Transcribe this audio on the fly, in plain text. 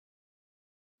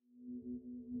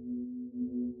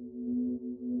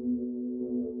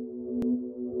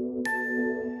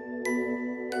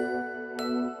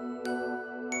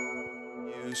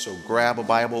So grab a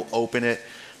Bible, open it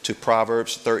to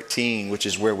Proverbs 13, which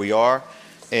is where we are.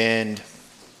 And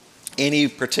any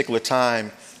particular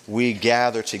time we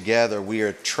gather together, we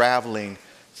are traveling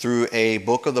through a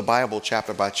book of the Bible,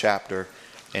 chapter by chapter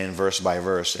and verse by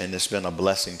verse. And it's been a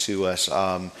blessing to us.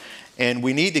 And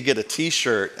we need to get a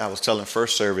t-shirt, I was telling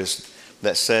first service,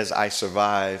 that says, "I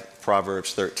survived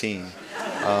Proverbs 13."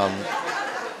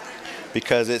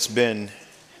 Because it's been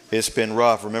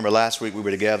rough. Remember last week we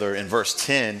were together in verse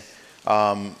 10,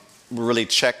 really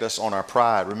checked us on our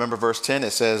pride. Remember verse 10,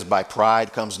 it says, "By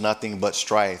pride comes nothing but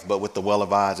strife, but with the well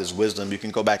of eyes is wisdom." You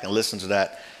can go back and listen to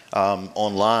that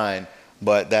online,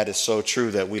 but that is so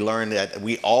true that we learned that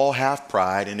we all have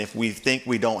pride, and if we think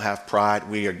we don't have pride,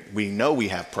 we know we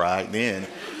have pride then.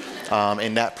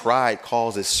 And that pride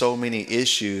causes so many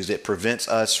issues. It prevents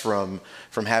us from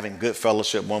having good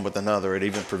fellowship one with another. It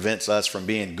even prevents us from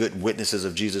being good witnesses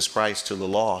of Jesus Christ to the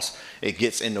lost. It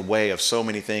gets in the way of so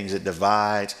many things. It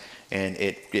divides, and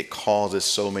it causes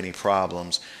so many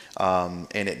problems.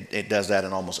 And it does that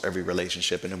in almost every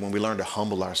relationship. And when we learn to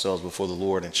humble ourselves before the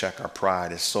Lord and check our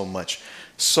pride, it's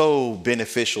so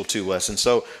beneficial to us. And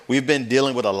so we've been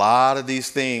dealing with a lot of these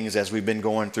things as we've been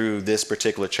going through this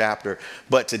particular chapter.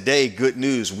 But today, good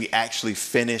news, we actually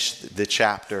finished the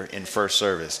chapter in first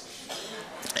service.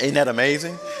 Ain't that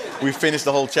amazing? We finished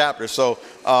the whole chapter. So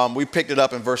we picked it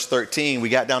up in verse 13. We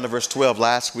got down to verse 12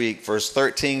 last week, verse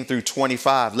 13 through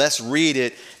 25. Let's read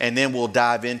it, and then we'll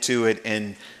dive into it,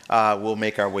 and we'll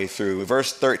make our way through.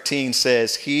 Verse 13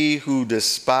 says, "He who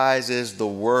despises the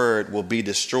word will be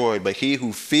destroyed, but he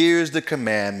who fears the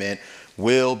commandment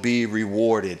will be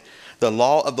rewarded. The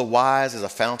law of the wise is a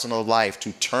fountain of life,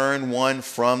 to turn one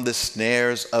from the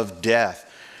snares of death.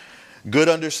 Good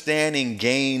understanding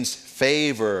gains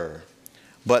favor,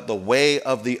 but the way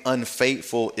of the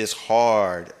unfaithful is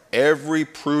hard. Every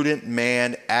prudent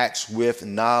man acts with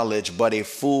knowledge, but a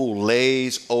fool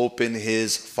lays open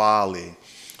his folly.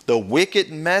 The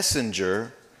wicked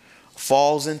messenger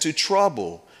falls into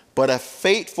trouble, but a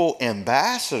faithful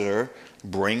ambassador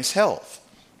brings health.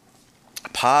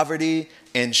 Poverty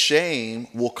and shame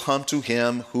will come to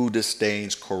him who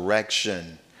disdains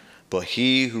correction, but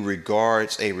he who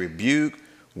regards a rebuke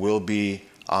will be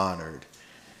honored.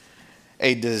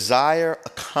 A desire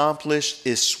accomplished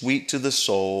is sweet to the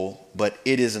soul, but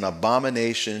it is an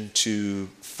abomination to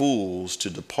fools to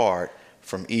depart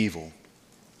from evil.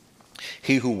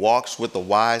 He who walks with the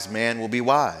wise man will be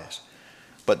wise,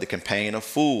 but the companion of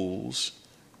fools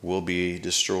will be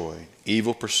destroyed.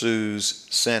 Evil pursues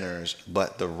sinners,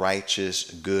 but the righteous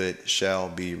good shall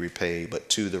be repaid. But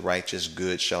to the righteous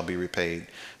good shall be repaid."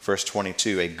 Verse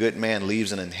 22, "A good man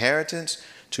leaves an inheritance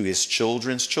to his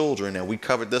children's children." And we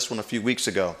covered this one a few weeks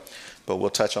ago, but we'll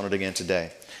touch on it again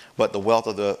today. "But the wealth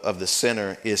of the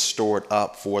sinner is stored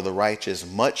up for the righteous.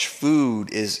 Much food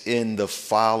is in the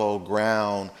fallow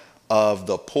ground of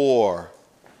the poor,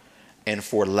 and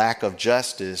for lack of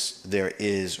justice there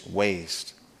is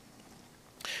waste."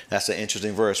 That's an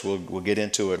interesting verse. We'll get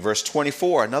into it. Verse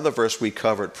 24, another verse we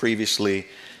covered previously,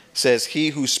 says, "He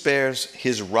who spares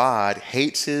his rod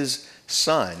hates his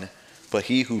son, but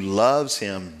he who loves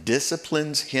him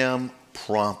disciplines him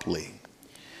promptly.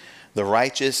 The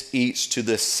righteous eats to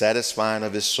the satisfying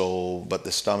of his soul, but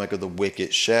the stomach of the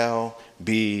wicked shall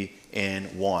be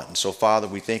in want." And so, Father,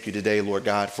 we thank you today, Lord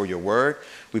God, for your word.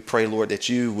 We pray, Lord, that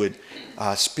you would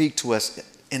speak to us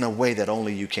in a way that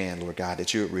only you can, Lord God,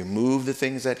 that you would remove the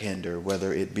things that hinder,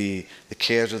 whether it be the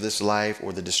cares of this life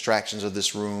or the distractions of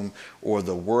this room or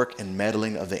the work and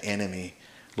meddling of the enemy.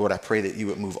 Lord, I pray that you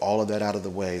would move all of that out of the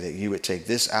way, that you would take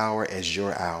this hour as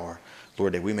your hour,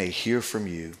 Lord, that we may hear from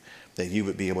you, that you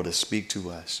would be able to speak to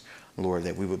us, Lord,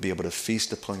 that we would be able to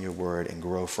feast upon your word and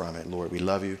grow from it. Lord, we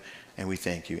love you and we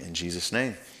thank you. In Jesus'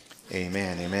 name,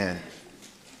 amen, amen.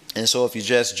 And so if you're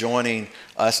just joining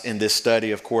us in this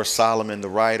study, of course, Solomon, the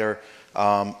writer,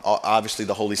 obviously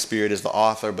the Holy Spirit is the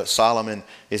author, but Solomon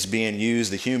is being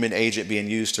used, the human agent being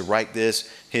used to write this.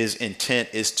 His intent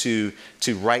is to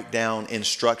write down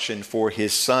instruction for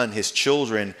his son, his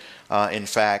children, in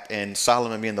fact. And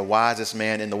Solomon, being the wisest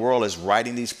man in the world, is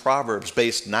writing these proverbs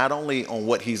based not only on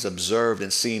what he's observed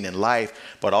and seen in life,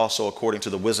 but also according to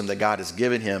the wisdom that God has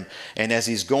given him. And as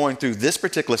he's going through this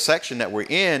particular section that we're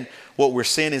in, what we're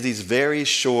seeing is these very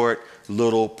short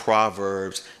little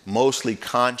proverbs, mostly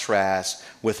contrast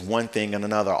with one thing and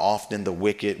another, often the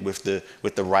wicked with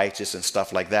the righteous and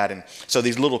stuff like that. And so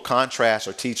these little contrasts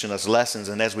are teaching us lessons.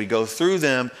 And as we go through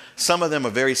them, some of them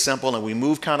are very simple and we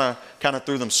move kind of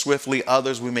through them swiftly.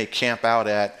 Others we may camp out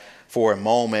at for a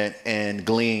moment and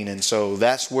glean. And so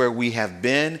that's where we have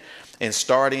been. And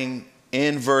starting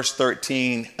in verse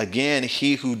 13, again,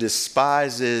 he who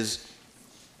despises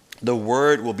the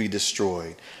word will be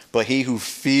destroyed, but he who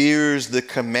fears the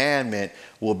commandment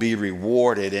will be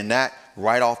rewarded. And that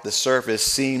right off the surface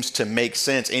seems to make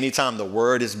sense. Anytime the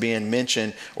word is being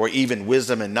mentioned, or even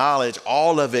wisdom and knowledge,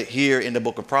 all of it here in the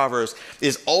book of Proverbs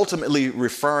is ultimately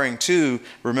referring to,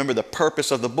 remember the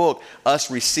purpose of the book, us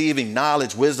receiving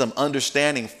knowledge, wisdom,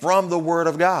 understanding from the word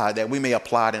of God that we may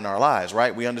apply it in our lives,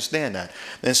 right? We understand that.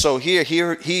 And so here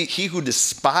he who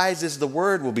despises the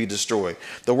word will be destroyed.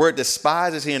 The word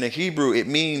despises here in the Hebrew, it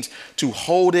means to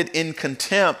hold it in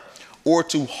contempt, or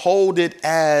to hold it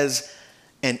as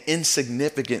an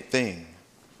insignificant thing.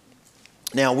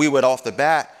 Now, we would off the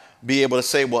bat be able to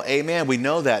say, well, amen, we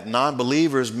know that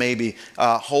non-believers maybe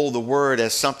hold the word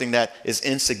as something that is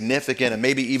insignificant and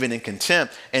maybe even in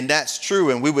contempt. And that's true.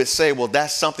 And we would say, well,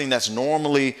 that's something that's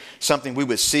normally something we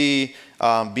would see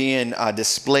being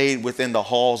displayed within the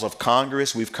halls of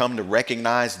Congress. We've come to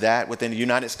recognize that within the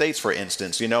United States, for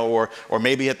instance, or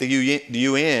maybe at the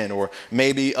UN, or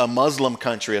maybe a Muslim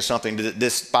country or something,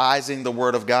 despising the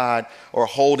word of God or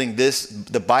holding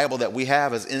the Bible that we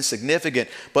have as insignificant.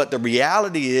 But the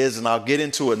reality is, and I'll get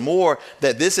into it more,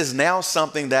 that this is now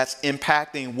something that's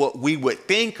impacting what we would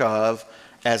think of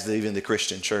as even the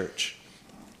Christian church.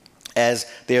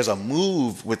 As there's a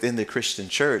move within the Christian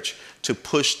church to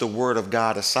push the word of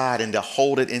God aside and to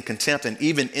hold it in contempt and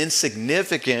even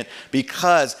insignificant,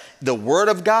 because the word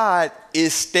of God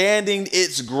is standing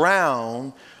its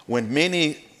ground when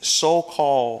many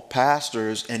so-called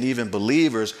pastors and even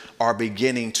believers are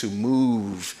beginning to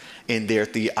move in their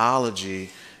theology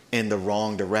in the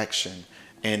wrong direction.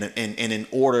 And in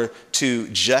order to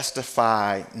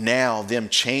justify now them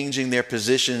changing their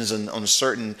positions on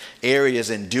certain areas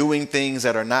and doing things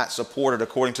that are not supported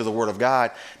according to the word of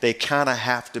God, they kind of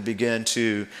have to begin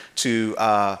to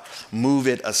move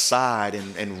it aside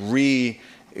and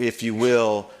if you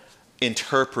will,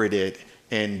 interpret it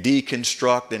and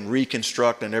deconstruct and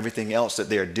reconstruct and everything else that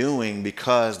they're doing,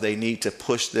 because they need to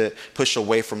push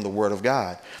away from the word of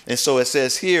God. And so it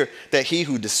says here that he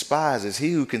who despises,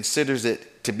 he who considers it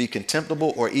to be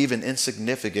contemptible or even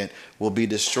insignificant, will be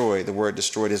destroyed. The word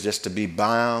destroyed is just to be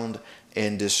bound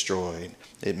and destroyed.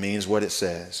 It means what it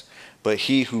says. But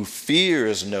he who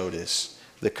fears, notice,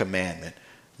 the commandment.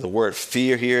 The word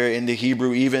fear here in the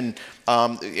Hebrew, even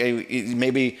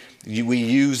maybe we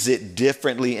use it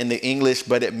differently in the English,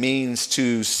 but it means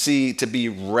to see, to be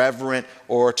reverent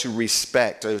or to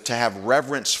respect, or to have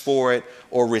reverence for it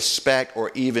or respect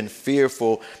or even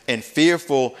fearful. And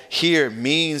fearful here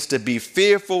means to be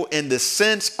fearful in the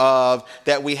sense of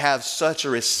that we have such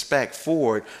a respect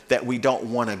for it that we don't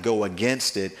want to go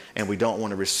against it and we don't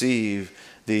want to receive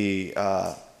the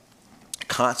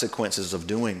consequences of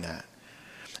doing that.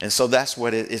 And so that's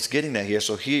what it's getting at here.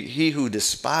 So he who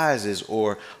despises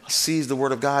or sees the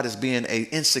word of God as being an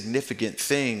insignificant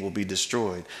thing will be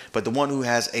destroyed. But the one who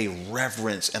has a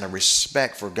reverence and a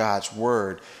respect for God's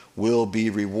word will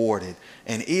be rewarded.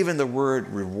 And even the word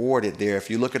rewarded there, if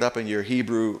you look it up in your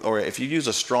Hebrew, or if you use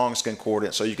a Strong's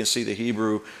Concordance so you can see the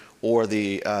Hebrew or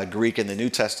the Greek in the New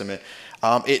Testament,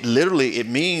 it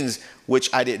means,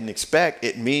 which I didn't expect,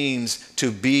 it means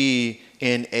to be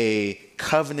in a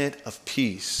covenant of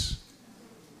peace,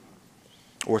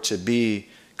 or to be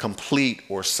complete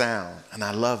or sound. And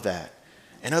I love that.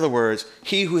 In other words,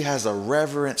 he who has a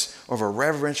reverence or a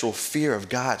reverential fear of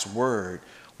God's word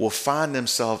will find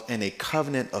themselves in a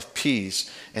covenant of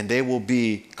peace, and they will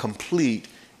be complete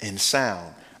and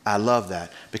sound. I love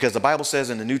that, because the Bible says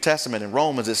in the New Testament, in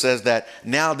Romans, it says that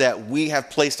now that we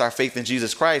have placed our faith in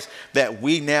Jesus Christ, that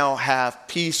we now have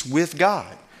peace with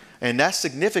God. And that's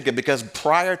significant, because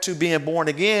prior to being born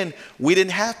again, we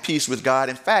didn't have peace with God.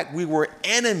 In fact, we were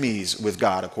enemies with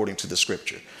God, according to the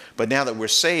scripture. But now that we're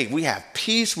saved, we have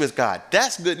peace with God.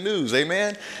 That's good news.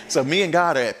 Amen. So me and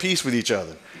God are at peace with each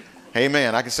other.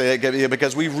 Amen. I can say that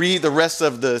because we read the rest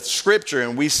of the scripture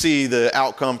and we see the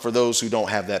outcome for those who don't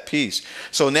have that peace.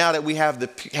 So now that we have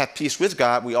peace with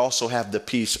God, we also have the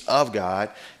peace of God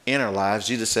in our lives.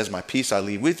 Jesus says, my peace I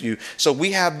leave with you. So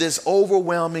we have this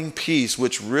overwhelming peace,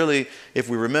 which really, if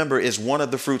we remember, is one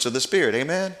of the fruits of the Spirit.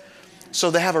 Amen. So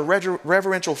to have a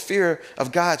reverential fear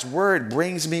of God's word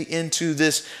brings me into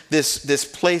this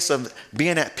place of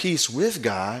being at peace with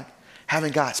God,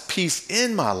 having God's peace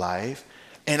in my life,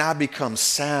 and I become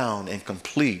sound and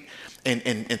complete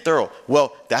and thorough.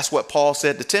 Well, that's what Paul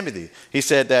said to Timothy. He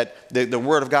said that the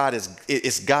word of God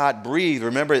is God breathed.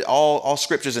 Remember, all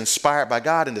scripture is inspired by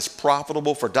God and is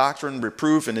profitable for doctrine,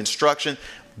 reproof, and instruction,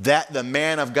 that the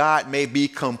man of God may be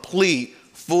complete,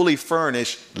 fully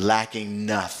furnished, lacking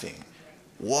nothing.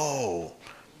 Whoa.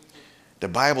 The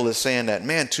Bible is saying that,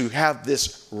 man, to have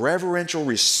this reverential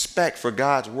respect for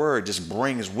God's word just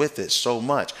brings with it so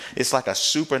much. It's like a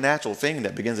supernatural thing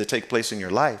that begins to take place in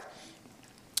your life.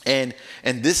 And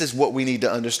this is what we need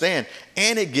to understand.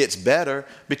 And it gets better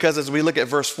because as we look at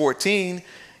verse 14,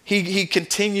 he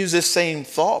continues this same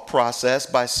thought process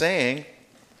by saying,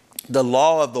 the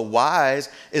law of the wise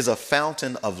is a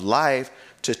fountain of life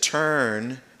to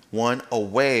turn one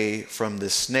away from the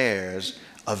snares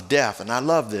of death. And I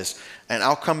love this. And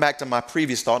I'll come back to my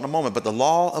previous thought in a moment. But the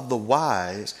law of the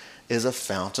wise is a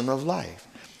fountain of life.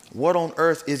 What on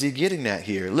earth is he getting at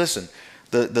here? Listen,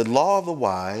 the law of the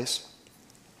wise,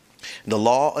 the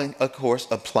law, of course,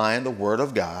 applying the word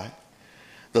of God.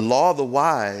 The law of the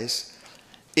wise,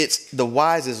 it's the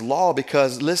wisest law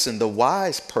because, listen, the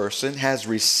wise person has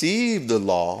received the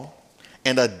law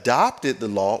and adopted the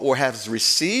law, or has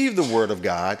received the word of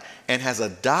God and has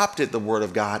adopted the word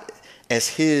of God as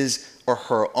his or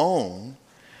her own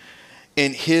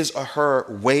in his or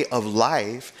her way of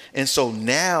life. And so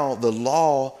now the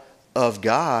law of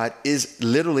God is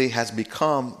literally has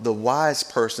become the wise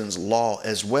person's law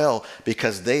as well,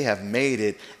 because they have made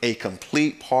it a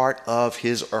complete part of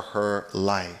his or her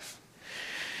life.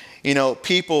 You know,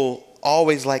 people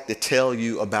always like to tell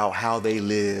you about how they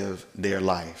live their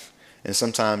life. And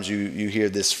sometimes you hear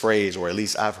this phrase, or at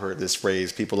least I've heard this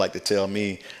phrase. People like to tell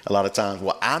me a lot of times,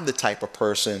 well, I'm the type of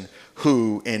person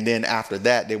who, and then after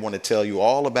that, they want to tell you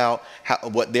all about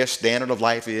what their standard of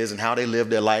life is and how they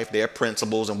live their life, their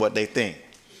principles and what they think,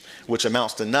 which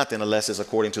amounts to nothing unless it's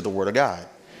according to the word of God.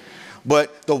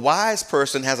 But the wise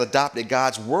person has adopted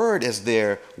God's word as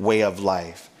their way of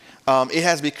life. It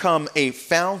has become a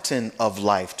fountain of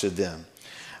life to them.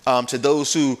 To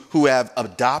those who have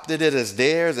adopted it as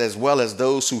theirs, as well as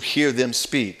those who hear them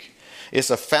speak. It's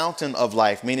a fountain of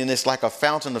life, meaning it's like a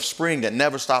fountain of spring that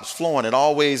never stops flowing. It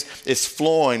always is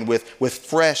flowing with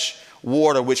fresh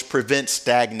water, which prevents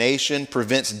stagnation,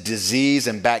 prevents disease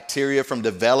and bacteria from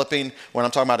developing. When I'm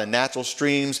talking about the natural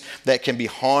streams that can be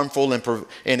harmful,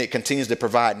 and it continues to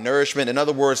provide nourishment. In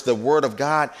other words, the word of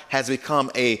God has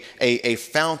become a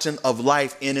fountain of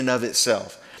life in and of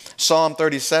itself. Psalm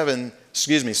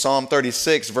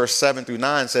 36, verse 7 through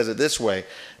 9 says it this way.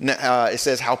 It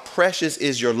says, how precious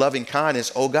is your loving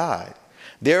kindness, O God.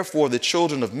 Therefore, the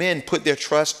children of men put their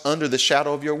trust under the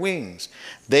shadow of your wings.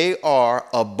 They are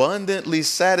abundantly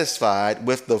satisfied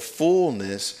with the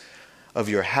fullness of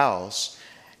your house,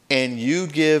 and you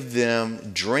give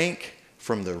them drink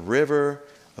from the river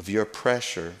of your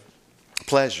pleasure.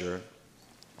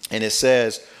 And it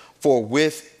says, for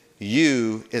with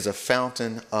you is a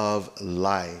fountain of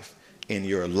life. In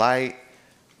your light,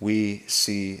 we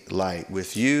see light.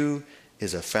 With you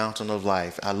is a fountain of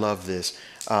life. I love this.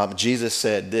 Jesus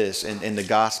said this in the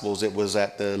Gospels. It was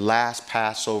at the last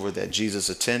Passover that Jesus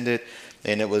attended.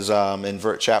 And it was in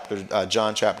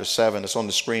John chapter 7. It's on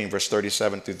the screen, verse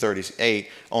 37 through 38.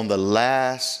 On the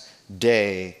last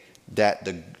day, that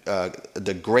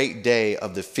the great day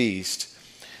of the feast,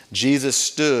 Jesus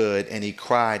stood and he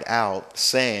cried out,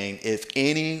 saying, if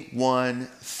anyone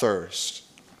thirsts,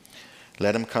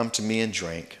 let him come to me and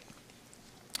drink.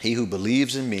 He who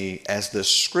believes in me, as the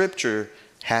scripture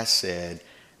has said,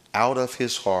 out of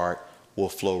his heart will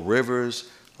flow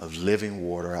rivers of living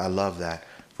water. I love that.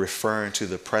 Referring to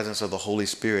the presence of the Holy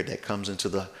Spirit that comes into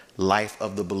the life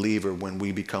of the believer when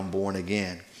we become born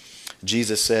again.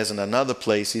 Jesus says in another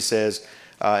place, he says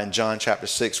in John chapter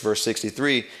 6, verse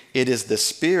 63, it is the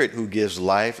Spirit who gives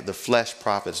life. The flesh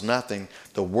profits nothing.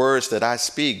 The words that I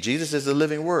speak, Jesus is the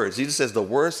living words. Jesus says the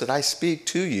words that I speak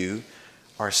to you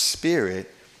are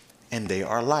spirit and they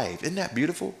are life. Isn't that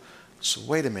beautiful? So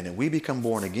wait a minute. We become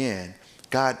born again.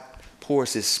 God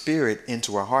pours his spirit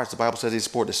into our hearts. The Bible says he's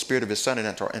poured the spirit of his son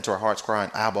into our hearts,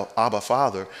 crying, Abba, Abba,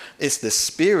 Father. It's the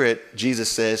Spirit, Jesus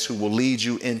says, who will lead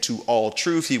you into all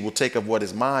truth. He will take of what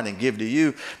is mine and give to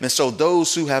you. And so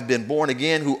those who have been born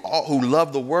again, who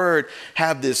love the word,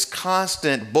 have this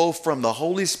constant, both from the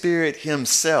Holy Spirit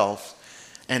himself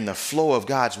and the flow of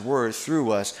God's word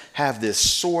through us, have this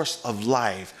source of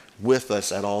life with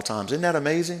us at all times. Isn't that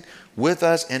amazing? With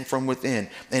us and from within.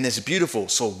 And it's beautiful.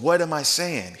 So what am I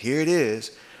saying? Here it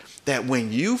is, that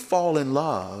when you fall in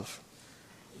love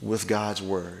with God's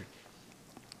word,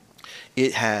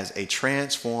 it has a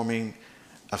transforming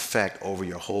effect over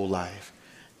your whole life.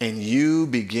 And you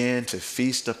begin to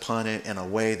feast upon it in a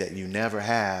way that you never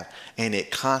have. And it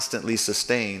constantly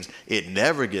sustains. It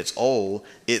never gets old.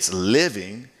 It's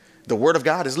living. The word of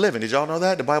God is living. Did y'all know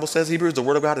that? The Bible says, Hebrews, the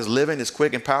word of God is living, it's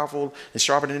quick and powerful, it's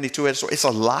sharper than any two-edged sword. It's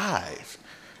alive.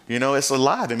 You know, it's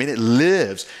alive. I mean, it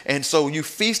lives. And so you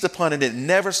feast upon it. It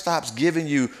never stops giving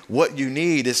you what you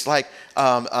need. It's like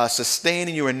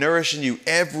sustaining you and nourishing you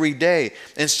every day.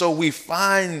 And so we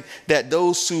find that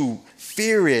those who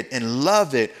fear it and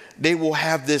love it, they will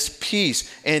have this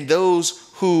peace. And those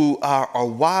who are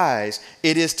wise,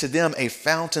 it is to them a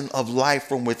fountain of life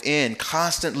from within,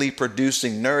 constantly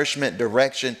producing nourishment,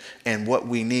 direction, and what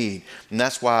we need. And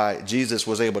that's why Jesus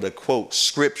was able to quote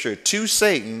scripture to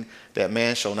Satan that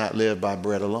man shall not live by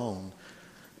bread alone,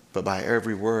 but by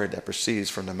every word that proceeds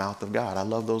from the mouth of God. I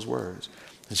love those words.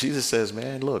 And Jesus says,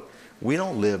 man, look, we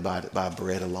don't live by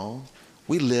bread alone.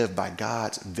 We live by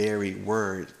God's very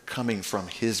word coming from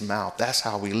his mouth. That's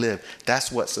how we live. That's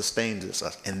what sustains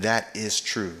us. And that is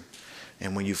true.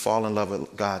 And when you fall in love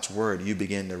with God's word, you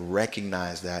begin to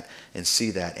recognize that and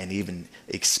see that and even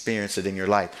experience it in your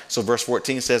life. So verse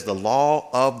 14 says, the law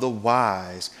of the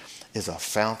wise is a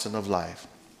fountain of life.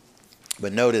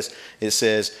 But notice it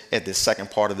says at the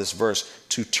second part of this verse,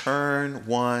 to turn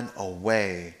one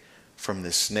away from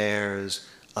the snares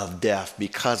of death,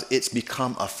 because it's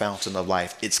become a fountain of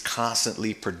life. It's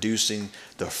constantly producing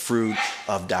the fruit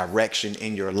of direction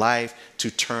in your life to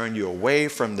turn you away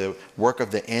from the work of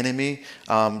the enemy.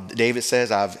 David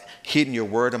says, I've hidden your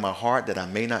word in my heart that I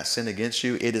may not sin against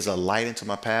you. It is a light into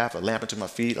my path, a lamp into my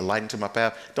feet, a light into my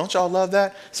path. Don't y'all love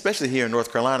that? Especially here in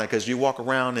North Carolina, because you walk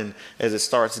around and as it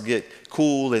starts to get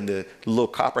cool and the little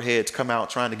copperheads come out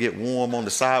trying to get warm on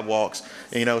the sidewalks,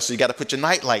 you know, so you got to put your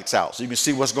night lights out so you can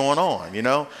see what's going on, you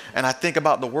know. And I think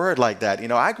about the word like that. You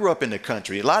know, I grew up in the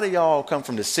country. A lot of y'all come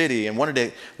from the city, and one of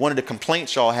the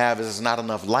complaints y'all have is there's not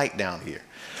enough light down here.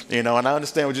 You know, and I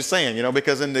understand what you're saying, you know,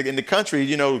 because in the country,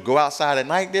 you know, go outside at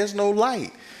night, there's no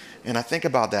light. And I think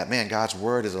about that, man, God's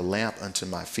word is a lamp unto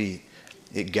my feet.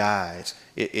 It guides,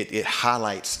 it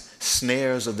highlights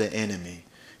snares of the enemy.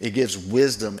 It gives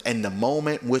wisdom in the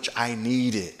moment which I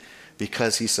need it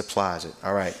because he supplies it.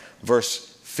 All right,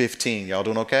 verse 15, y'all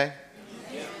doing okay?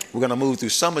 Yeah. We're going to move through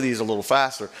some of these a little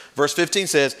faster. Verse 15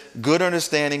 says, good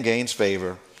understanding gains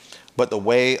favor, but the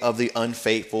way of the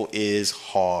unfaithful is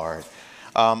hard.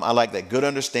 I like that. Good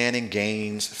understanding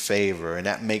gains favor. And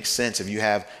that makes sense. If you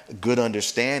have good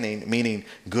understanding, meaning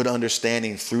good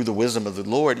understanding through the wisdom of the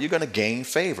Lord, you're going to gain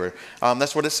favor.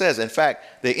 That's what it says. In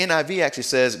fact, the NIV actually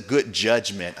says good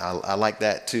judgment. I like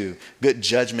that too. Good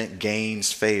judgment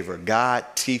gains favor. God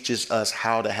teaches us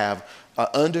how to have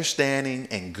understanding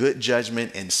and good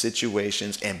judgment in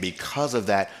situations. And because of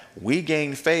that, we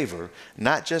gain favor,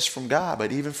 not just from God,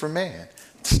 but even from man.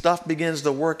 Stuff begins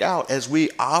to work out as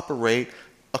we operate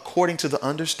according to the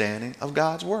understanding of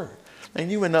God's word.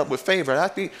 And you end up with favor.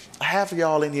 Half of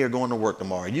y'all in here going to work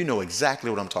tomorrow, you know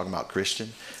exactly what I'm talking about,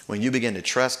 Christian. When you begin to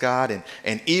trust God,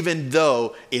 and even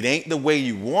though it ain't the way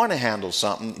you want to handle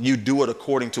something, you do it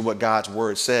according to what God's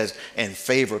word says, and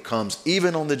favor comes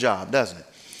even on the job, doesn't it?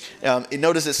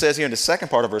 Notice it says here in the second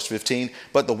part of verse 15,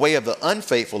 but the way of the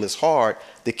unfaithful is hard.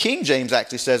 The King James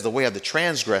actually says the way of the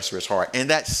transgressor is hard.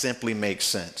 And that simply makes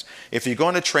sense. If you're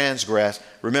going to transgress,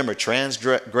 remember,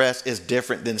 transgress is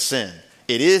different than sin.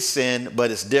 It is sin, but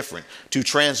it's different. To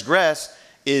transgress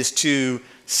is to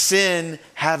sin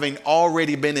having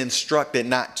already been instructed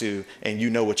not to, and you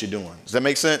know what you're doing. Does that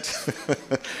make sense?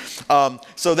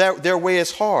 So their way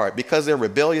is hard because they're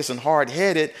rebellious and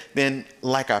hard-headed. Then,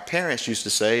 like our parents used to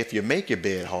say, if you make your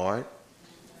bed hard,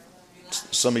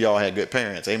 some of y'all had good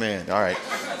parents. Amen. All right.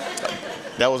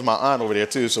 That was my aunt over there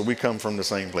too. So we come from the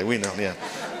same place. We know. Yeah.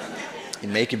 You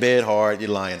make your bed hard, you're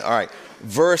lying. All right.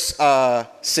 Verse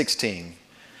 16.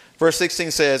 Verse 16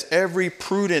 says, every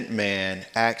prudent man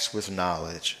acts with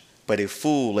knowledge, but a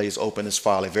fool lays open his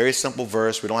folly. Very simple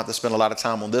verse. We don't have to spend a lot of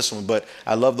time on this one, but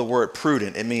I love the word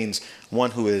prudent. It means one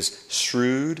who is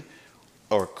shrewd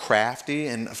or crafty.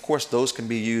 And of course, those can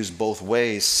be used both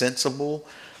ways, sensible.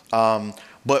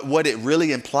 But what it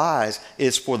really implies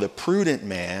is for the prudent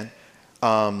man,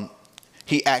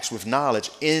 he acts with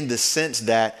knowledge in the sense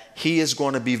that he is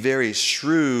going to be very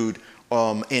shrewd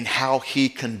in how he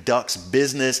conducts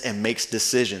business and makes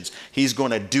decisions. He's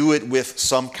going to do it with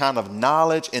some kind of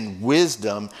knowledge and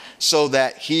wisdom so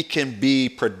that he can be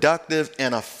productive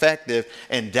and effective.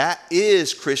 And that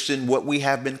is, Christian, what we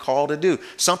have been called to do.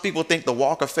 Some people think the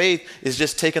walk of faith is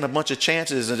just taking a bunch of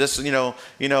chances and just,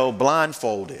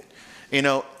 blindfolded.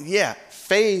 Yeah,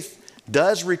 faith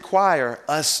does require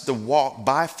us to walk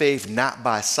by faith, not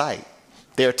by sight.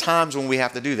 There are times when we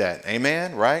have to do that.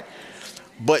 Amen, right?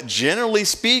 But generally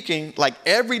speaking, like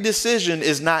every decision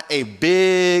is not a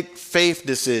big faith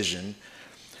decision.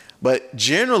 But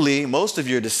generally, most of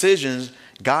your decisions,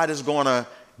 God is going to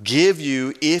give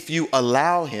you, if you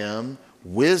allow him,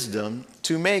 wisdom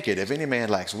to make it. If any man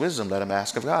lacks wisdom, let him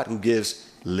ask of God, who gives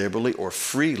liberally or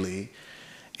freely.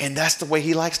 And that's the way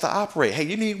he likes to operate. Hey,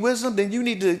 you need wisdom? Then you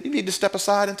need to step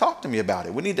aside and talk to me about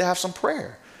it. We need to have some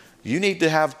prayer. You need to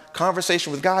have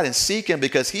conversation with God and seek him,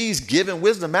 because he's giving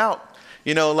wisdom out.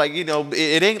 It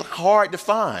ain't hard to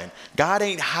find. God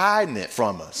ain't hiding it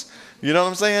from us. You know what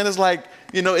I'm saying? It's like,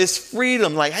 it's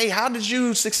freedom. Like, hey, how did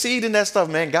you succeed in that stuff,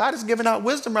 man? God is giving out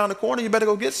wisdom around the corner. You better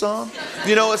go get some.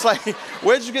 It's like,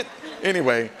 where'd you get?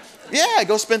 Anyway, yeah,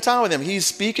 go spend time with him. He's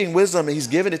speaking wisdom, and he's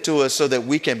giving it to us so that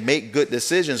we can make good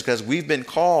decisions, because we've been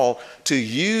called to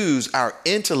use our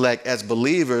intellect as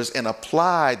believers and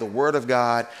apply the word of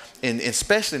God, and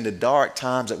especially in the dark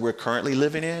times that we're currently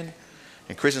living in.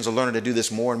 And Christians are learning to do this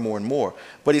more and more and more.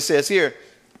 But he says here,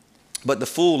 but the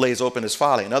fool lays open his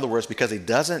folly. In other words, because he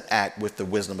doesn't act with the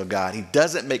wisdom of God, he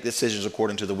doesn't make decisions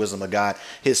according to the wisdom of God,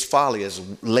 his folly is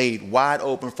laid wide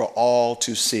open for all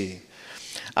to see.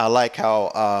 I like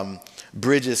how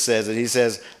Bridges says it. He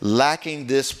says, lacking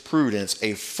this prudence,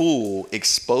 a fool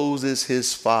exposes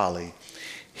his folly.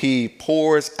 He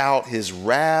pours out his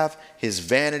wrath, his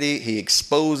vanity. He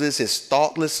exposes his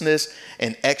thoughtlessness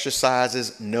and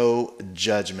exercises no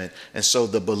judgment. And so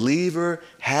the believer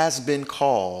has been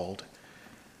called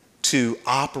to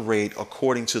operate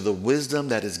according to the wisdom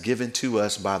that is given to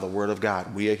us by the word of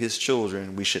God. We are his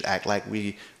children. We should act like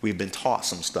we've been taught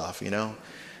some stuff,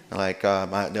 Like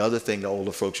the other thing the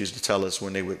older folks used to tell us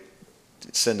when they would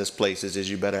send us places is,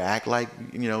 you better act like,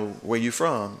 where you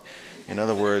from. In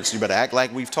other words, you better act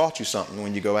like we've taught you something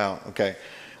when you go out. Okay.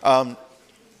 That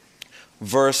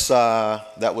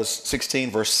was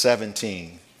 16, verse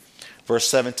 17. Verse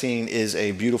 17 is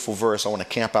a beautiful verse. I want to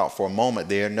camp out for a moment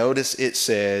there. Notice it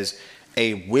says,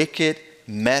 a wicked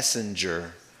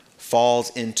messenger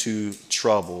falls into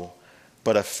trouble,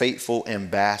 but a faithful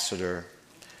ambassador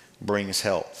brings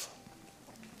health.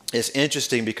 It's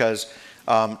interesting because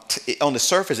on the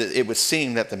surface, it would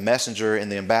seem that the messenger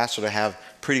and the ambassador have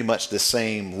pretty much the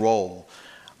same role.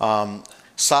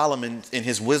 Solomon, in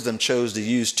his wisdom, chose to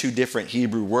use two different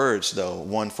Hebrew words, though,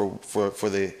 one for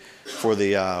the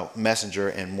messenger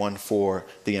and one for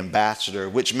the ambassador,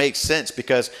 which makes sense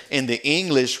because in the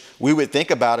English, we would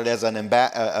think about it as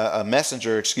a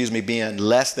messenger, being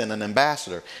less than an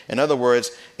ambassador. In other words,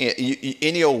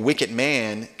 any old wicked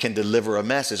man can deliver a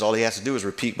message. All he has to do is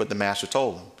repeat what the master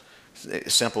told him.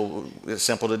 It's simple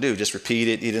to do. Just repeat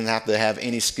it. He didn't have to have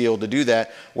any skill to do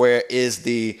that. Whereas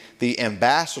the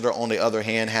ambassador, on the other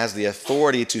hand, has the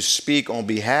authority to speak on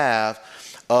behalf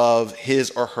of his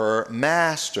or her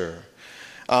master.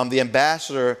 The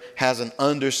ambassador has an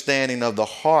understanding of the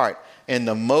heart and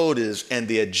the motives and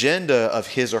the agenda of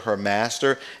his or her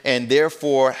master, and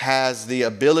therefore has the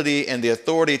ability and the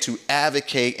authority to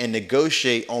advocate and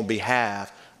negotiate on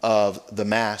behalf of the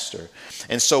master.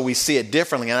 And so we see it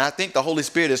differently. And I think the Holy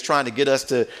Spirit is trying to get us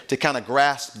to kind of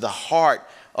grasp the heart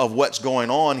of what's going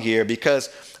on here, because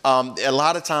a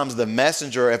lot of times the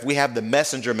messenger, if we have the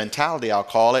messenger mentality, I'll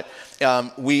call it,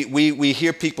 we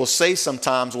hear people say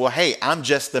sometimes, well, hey, I'm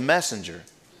just the messenger.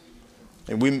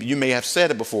 And you may have said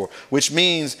it before, which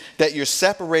means that you're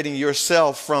separating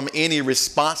yourself from any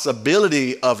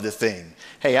responsibility of the thing.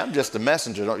 Hey, I'm just the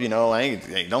messenger.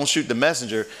 Don't shoot the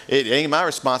messenger. It ain't my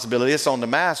responsibility. It's on the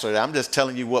master. I'm just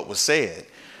telling you what was said.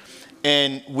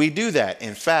 And we do that.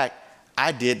 In fact,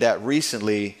 I did that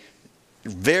recently,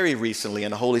 very recently,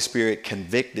 and the Holy Spirit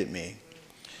convicted me.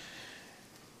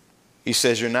 He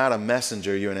says, you're not a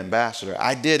messenger, you're an ambassador.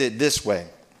 I did it this way.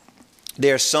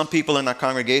 There are some people in our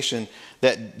congregation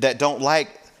that don't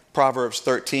like Proverbs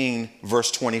 13,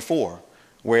 verse 24,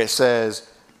 where it says,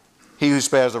 he who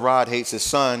spares the rod hates his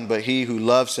son, but he who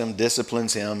loves him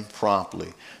disciplines him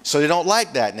promptly. So they don't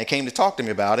like that, and they came to talk to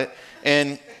me about it.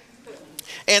 And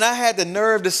I had the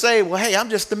nerve to say, well, hey,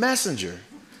 I'm just the messenger.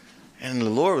 And the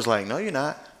Lord was like, no, you're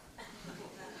not.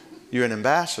 You're an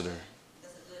ambassador.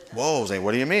 Whoa,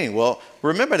 what do you mean? Well,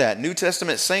 remember that. New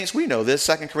Testament saints, we know this.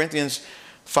 2 Corinthians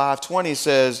 5:20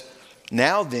 says,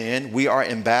 now then, we are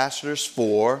ambassadors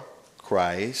for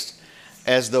Christ.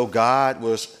 As though God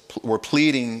were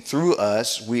pleading through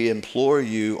us, we implore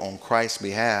you on Christ's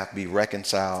behalf, be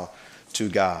reconciled to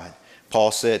God.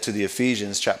 Paul said to the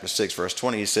Ephesians chapter 6, verse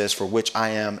 20, he says, for which I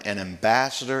am an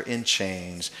ambassador in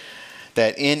chains,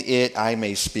 that in it I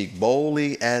may speak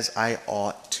boldly as I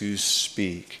ought to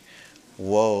speak.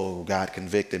 Whoa, God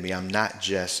convicted me. I'm not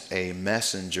just a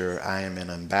messenger. I am an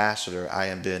ambassador. I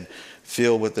have been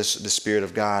filled with the Spirit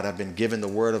of God. I've been given the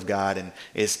Word of God. And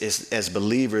as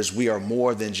believers, we are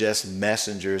more than just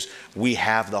messengers. We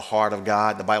have the heart of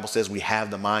God. The Bible says we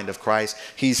have the mind of Christ.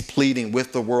 He's pleading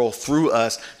with the world through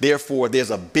us. Therefore,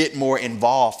 there's a bit more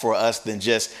involved for us than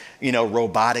just,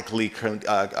 robotically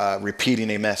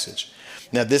repeating a message.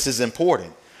 Now, this is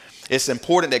important. It's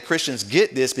important that Christians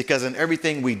get this, because in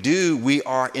everything we do, we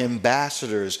are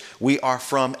ambassadors. We are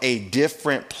from a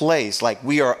different place, like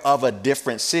we are of a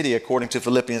different city, according to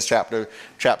Philippians chapter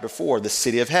 4, the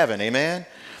city of heaven. Amen.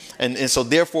 And so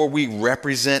therefore we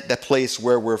represent the place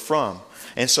where we're from.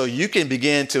 And so you can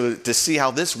begin to see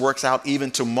how this works out even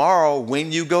tomorrow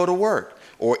when you go to work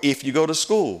or if you go to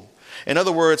school. In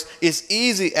other words, it's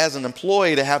easy as an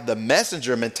employee to have the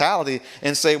messenger mentality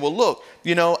and say, well, look,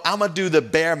 I'm going to do the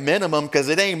bare minimum because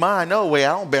it ain't mine. No way.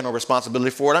 I don't bear no responsibility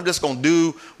for it. I'm just going to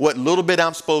do what little bit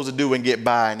I'm supposed to do and get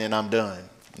by, and then I'm done,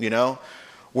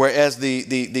 Whereas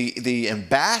the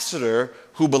ambassador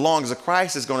who belongs to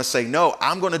Christ is going to say, no,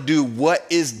 I'm going to do what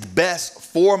is best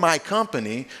for my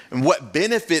company and what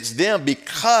benefits them,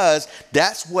 because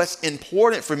that's what's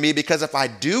important for me. Because if I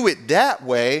do it that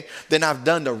way, then I've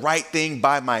done the right thing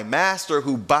by my master,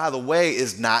 who, by the way,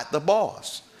 is not the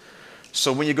boss.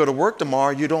 So when you go to work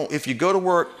tomorrow, if you go to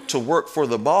work for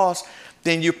the boss,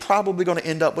 then you're probably going to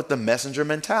end up with the messenger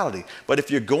mentality. But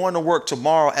if you're going to work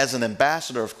tomorrow as an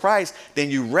ambassador of Christ, then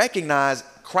you recognize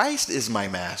Christ is my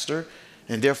master,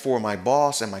 and therefore my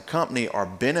boss and my company are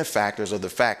benefactors of the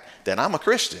fact that I'm a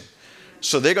Christian.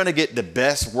 So they're going to get the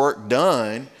best work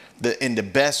done in the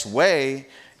best way,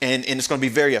 and it's going to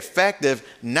be very effective,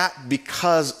 not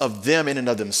because of them in and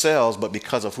of themselves, but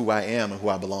because of who I am and who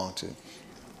I belong to.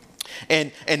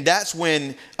 And that's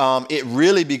when it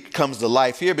really becomes the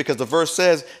life here, because the verse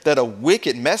says that a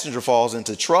wicked messenger falls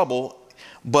into trouble,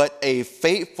 but a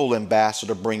faithful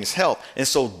ambassador brings health. And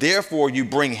so therefore you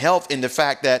bring health in the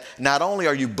fact that not only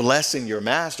are you blessing your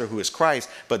master, who is Christ,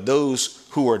 but those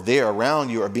who are there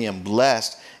around you are being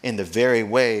blessed in the very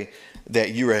way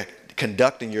that you are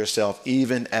conducting yourself,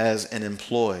 even as an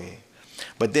employee.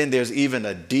 But then there's even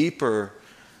a deeper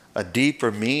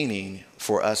meaning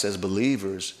for us as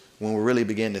believers when we really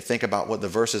begin to think about what the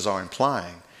verses are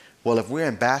implying. Well, if we're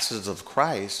ambassadors of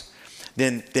Christ,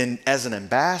 then as an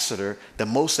ambassador, the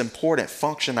most important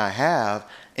function I have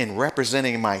in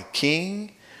representing my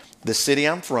king, the city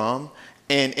I'm from,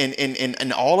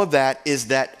 and all of that is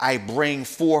that I bring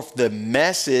forth the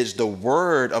message, the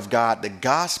word of God, the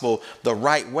gospel, the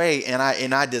right way, and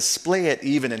I display it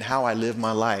even in how I live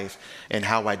my life and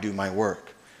how I do my work.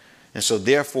 And so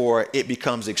therefore, it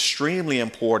becomes extremely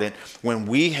important when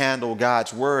we handle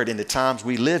God's word in the times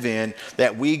we live in,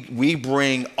 that we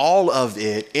bring all of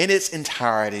it in its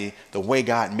entirety the way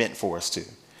God meant for us to.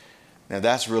 Now,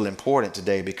 that's real important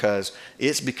today, because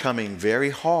it's becoming very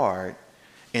hard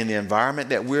in the environment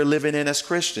that we're living in as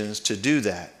Christians to do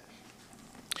that.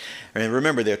 And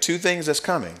remember, there are two things that's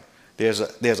coming. There's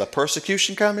a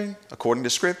persecution coming, according to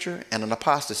Scripture, and an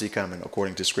apostasy coming,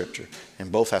 according to Scripture.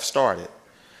 And both have started.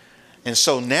 And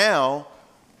so now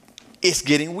it's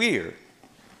getting weird.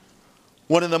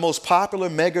 One of the most popular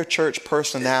mega church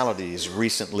personalities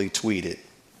recently tweeted,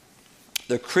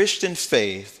 "The Christian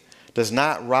faith does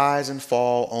not rise and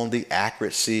fall on the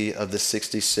accuracy of the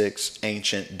 66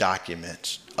 ancient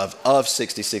documents, of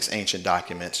 66 ancient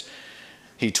documents."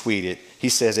 He tweeted, he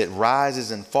says, "It rises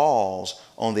and falls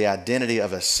on the identity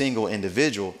of a single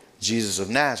individual, Jesus of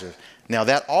Nazareth." Now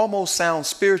that almost sounds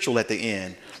spiritual at the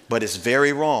end, but it's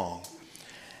very wrong.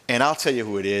 And I'll tell you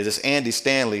who it is. It's Andy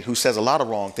Stanley, who says a lot of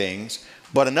wrong things.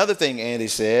 But another thing Andy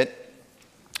said,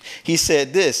 he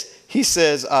said this. He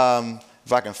says, if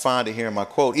I can find it here in my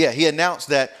quote. Yeah, he announced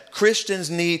that Christians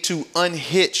need to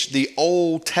unhitch the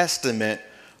Old Testament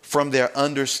from their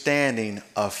understanding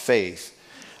of faith.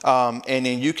 And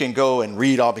then you can go and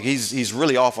read all, he's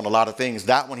really off on a lot of things.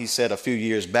 That one he said a few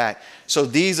years back. So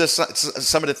these are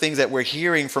some of the things that we're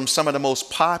hearing from some of the most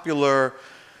popular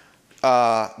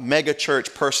mega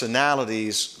church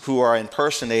personalities who are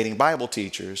impersonating Bible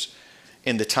teachers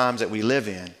in the times that we live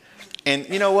in. And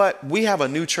you know what? We have a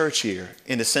new church here,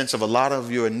 in the sense of a lot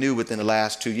of you are new within the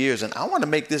last 2 years. And I want to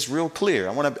make this real clear.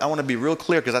 I want to be real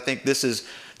clear, because I think this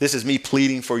is me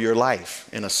pleading for your life,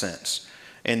 in a sense,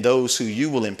 and those who you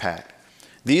will impact.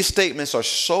 These statements are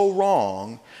so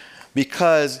wrong,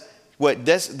 because what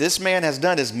this man has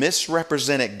done is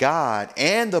misrepresented God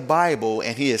and the Bible,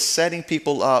 and he is setting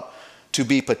people up to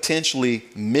be potentially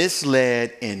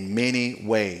misled in many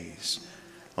ways.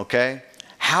 Okay?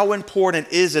 How important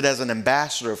is it as an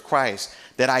ambassador of Christ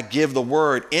that I give the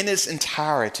word in its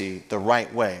entirety the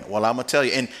right way? Well, I'm going to tell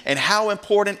you. And how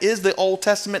important is the Old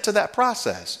Testament to that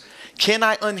process? Can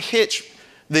I unhitch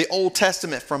the Old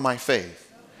Testament from my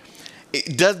faith?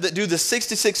 Do the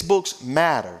 66 books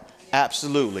matter?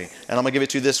 Absolutely. And I'm going to give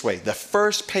it to you this way. The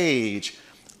first page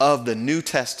of the New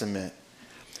Testament,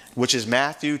 which is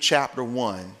Matthew chapter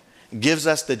 1, gives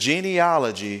us the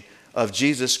genealogy of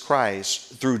Jesus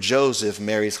Christ through Joseph,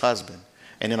 Mary's husband.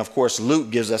 And then, of course, Luke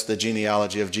gives us the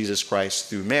genealogy of Jesus Christ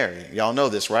through Mary. Y'all know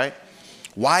this, right?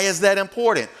 Why is that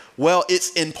important? Well,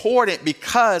 it's important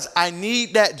because I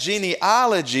need that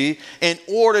genealogy in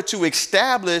order to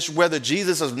establish whether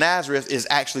Jesus of Nazareth is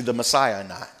actually the Messiah or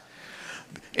not.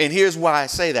 And here's why I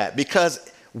say that.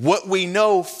 Because what we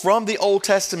know from the Old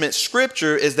Testament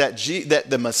scripture is that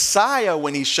the Messiah,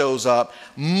 when he shows up,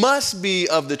 must be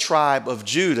of the tribe of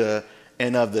Judah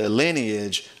and of the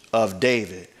lineage of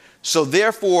David. So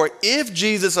therefore, if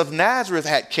Jesus of Nazareth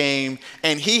had came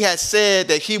and he had said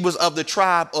that he was of the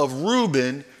tribe of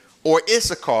Reuben or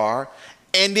Issachar,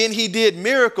 and then he did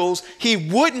miracles, he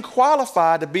wouldn't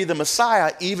qualify to be the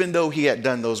Messiah even though he had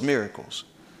done those miracles.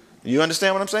 You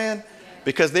understand what I'm saying?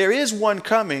 Because there is one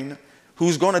coming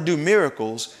who's going to do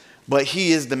miracles, but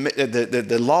he is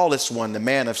the lawless one, the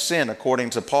man of sin, according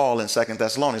to Paul in 2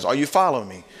 Thessalonians. Are you following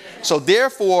me? Yes. So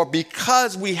therefore,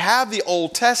 because we have the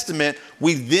Old Testament,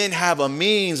 we then have a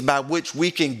means by which we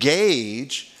can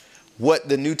gauge what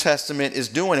the New Testament is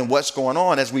doing and what's going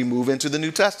on as we move into the New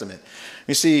Testament.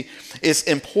 You see, it's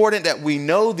important that we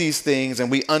know these things and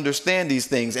we understand these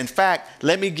things. In fact,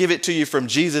 let me give it to you from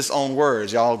Jesus' own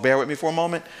words. Y'all bear with me for a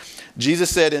moment. Jesus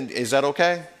said, is that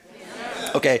okay?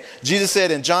 Okay, Jesus said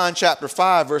in John chapter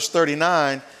 5, verse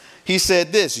 39, he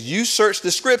said this, you search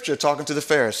the scripture, talking to the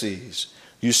Pharisees.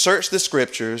 You search the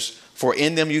scriptures, for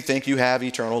in them you think you have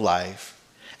eternal life.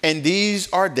 And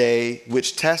these are they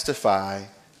which testify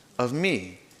of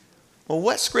me. Well,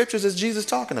 what scriptures is Jesus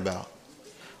talking about?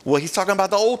 Well, he's talking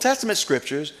about the Old Testament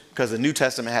scriptures because the New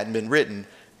Testament hadn't been written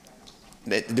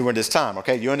during this time.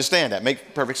 Okay, you understand that? Makes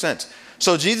perfect sense.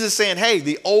 So Jesus is saying, hey,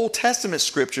 the Old Testament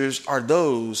scriptures are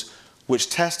those which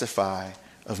testify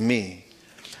of me.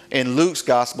 In Luke's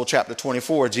gospel, chapter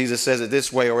 24, Jesus says it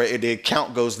this way, or the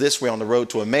account goes this way on the road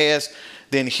to Emmaus.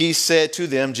 Then he said to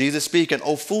them, Jesus speaking,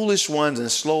 O foolish ones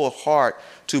and slow of heart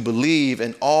to believe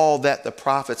in all that the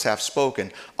prophets have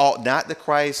spoken. Ought not the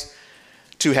Christ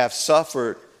to have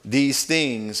suffered these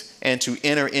things and to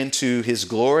enter into his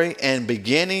glory? And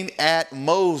beginning at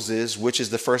Moses, which is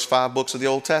the first 5 books of the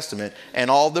Old Testament, and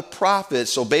all the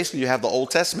prophets, so basically you have the Old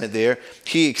Testament there,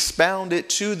 he expounded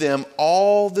to them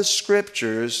all the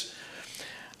scriptures,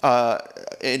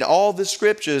 in all the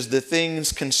scriptures, the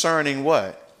things concerning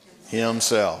what?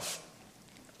 Himself.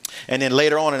 And then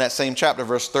later on in that same chapter,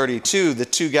 verse 32, the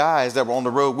 2 guys that were on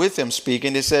the road with him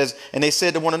speaking, it says, and they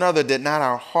said to one another, did not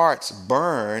our hearts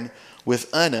burn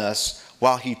within us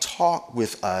while he talked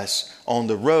with us on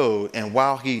the road, and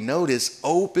while he, notice,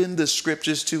 opened the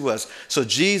scriptures to us. So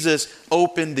Jesus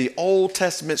opened the Old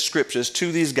Testament scriptures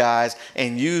to these guys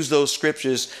and used those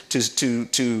scriptures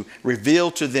to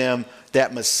reveal to them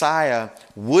that Messiah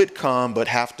would come but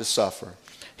have to suffer.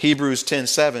 Hebrews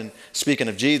 10:7, speaking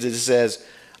of Jesus, it says,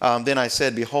 then I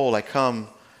said, behold,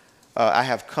 I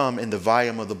have come in the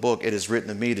volume of the book. It is written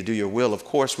of me to do your will. Of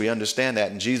course, we understand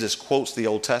that. And Jesus quotes the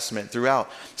Old Testament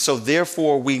throughout. So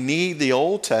therefore, we need the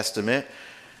Old Testament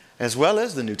as well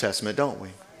as the New Testament, don't we?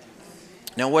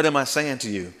 Now, what am I saying to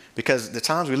you? Because the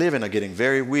times we live in are getting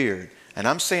very weird. And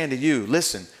I'm saying to you,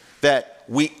 listen, that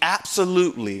we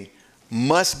absolutely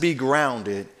must be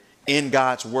grounded in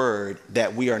God's word,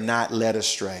 that we are not led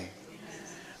astray.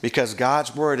 Because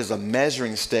God's word is a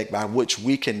measuring stick by which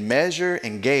we can measure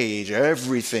and gauge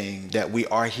everything that we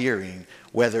are hearing,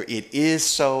 whether it is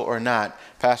so or not.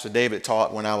 Pastor David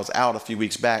taught when I was out a few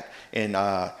weeks back in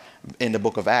the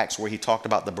book of Acts, where he talked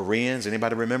about the Bereans.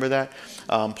 Anybody remember that?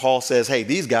 Paul says, hey,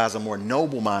 these guys are more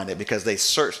noble-minded because they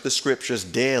search the scriptures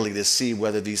daily to see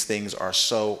whether these things are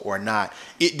so or not.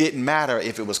 It didn't matter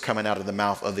if it was coming out of the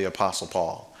mouth of the Apostle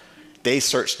Paul. They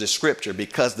searched the scripture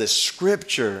because the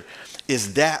scripture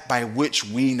is that by which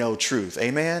we know truth.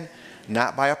 Amen?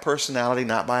 Not by a personality,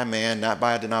 not by a man, not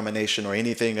by a denomination or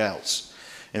anything else.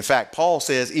 In fact, Paul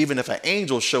says even if an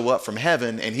angel show up from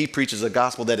heaven and he preaches a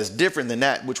gospel that is different than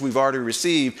that which we've already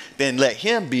received, then let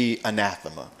him be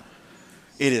anathema.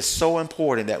 It is so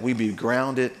important that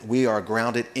we are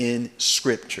grounded in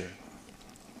scripture.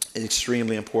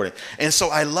 Extremely important. And so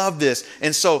I love this.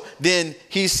 And so then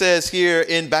he says here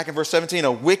back in verse 17,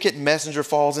 a wicked messenger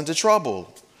falls into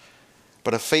trouble,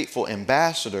 but a faithful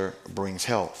ambassador brings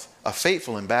health. A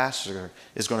faithful ambassador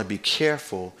is going to be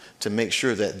careful to make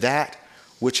sure that that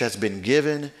which has been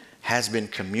given has been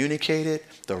communicated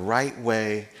the right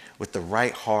way with the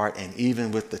right heart and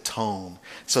even with the tone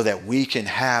so that we can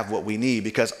have what we need,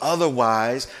 because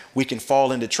otherwise we can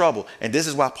fall into trouble. And this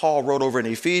is why Paul wrote over in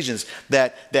Ephesians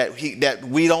that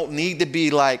we don't need to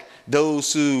be like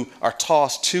those who are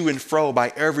tossed to and fro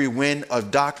by every wind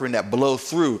of doctrine that blow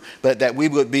through, but that we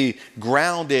would be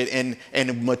grounded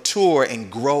and mature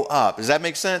and grow up. Does that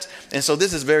make sense? And so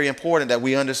this is very important that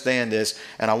we understand this.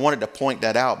 And I wanted to point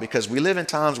that out because we live in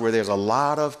times where there's a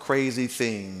lot of crazy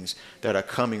things that are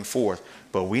coming forth,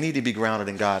 but we need to be grounded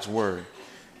in God's word,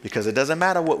 because it doesn't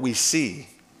matter what we see.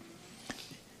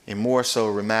 And more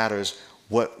so it matters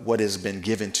what has been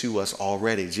given to us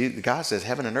already. God says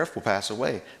heaven and earth will pass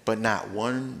away, but not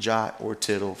one jot or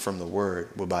tittle from the word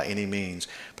will by any means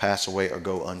pass away or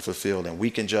go unfulfilled. And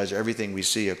we can judge everything we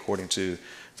see according to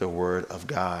the word of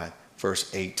God.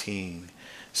 Verse 18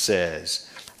 says,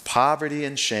 poverty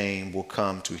and shame will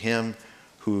come to him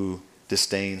who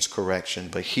disdains correction,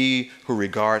 but he who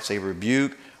regards a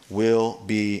rebuke will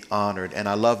be honored. And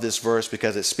I love this verse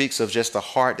because it speaks of just the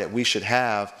heart that we should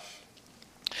have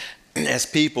as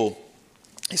people,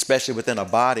 especially within a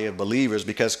body of believers,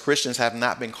 because Christians have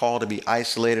not been called to be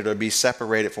isolated or be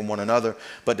separated from one another,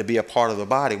 but to be a part of the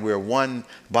body. We're one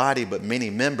body, but many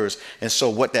members. And so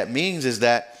what that means is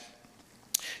that,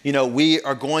 we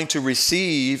are going to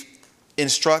receive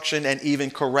instruction and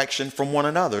even correction from one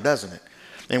another, doesn't it?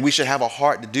 And we should have a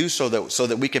heart to do so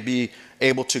that we can be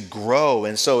able to grow.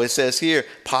 And so it says here,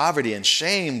 poverty and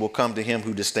shame will come to him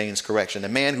who disdains correction. A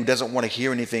man who doesn't want to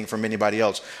hear anything from anybody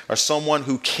else, or someone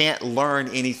who can't learn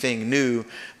anything new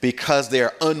because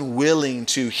they're unwilling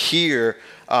to hear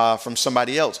from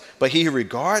somebody else. But he who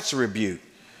regards the rebuke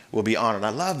will be honored.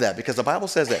 I love that because the Bible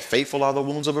says that faithful are the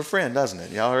wounds of a friend, doesn't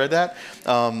it? Y'all heard that?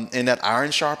 And that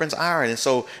iron sharpens iron. And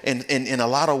so in a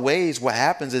lot of ways, what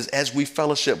happens is as we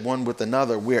fellowship one with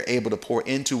another, we're able to pour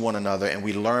into one another and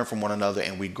we learn from one another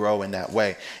and we grow in that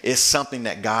way. It's something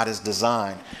that God has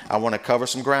designed. I want to cover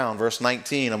some ground. Verse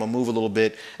 19, I'm going to move a little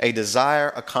bit. A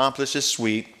desire accomplished is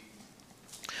sweet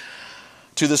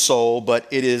to the soul, but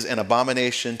it is an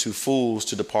abomination to fools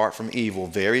to depart from evil.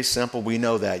 Very simple. We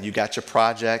know that. You got your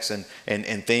projects and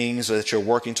things that you're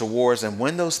working towards. And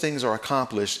when those things are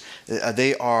accomplished,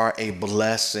 they are a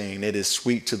blessing. It is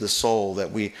sweet to the soul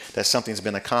that something's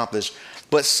been accomplished.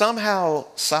 But somehow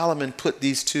Solomon put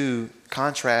these two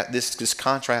this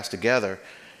contrast together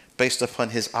based upon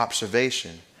his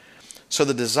observation. So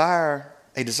a desire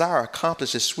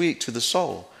accomplished is sweet to the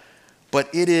soul, but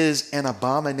it is an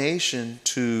abomination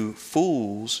to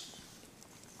fools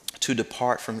to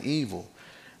depart from evil.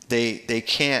 They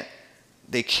can't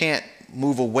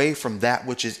move away from that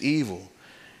which is evil.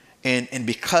 And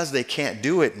because they can't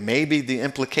do it, maybe the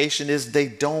implication is they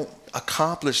don't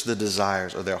accomplish the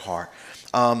desires of their heart.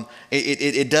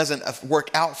 It doesn't work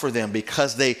out for them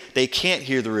because they can't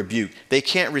hear the rebuke. They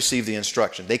can't receive the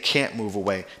instruction. They can't move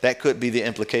away. That could be the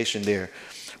implication there.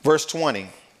 Verse 20.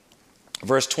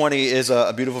 Verse 20 is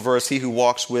a beautiful verse. He who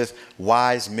walks with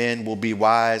wise men will be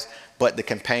wise, but the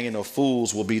companion of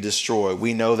fools will be destroyed.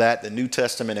 We know that. The New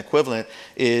Testament equivalent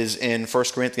is in 1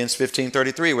 Corinthians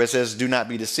 15:33, where it says, do not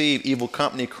be deceived. Evil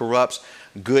company corrupts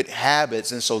good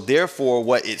habits. And so therefore,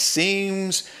 what it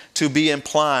seems to be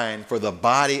implying for the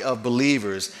body of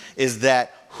believers is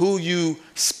that who you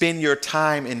spend your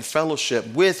time in fellowship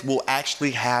with will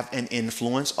actually have an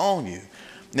influence on you.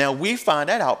 Now, we find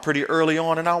that out pretty early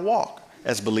on in our walk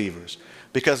as believers,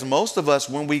 because most of us,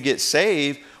 when we get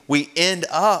saved, we end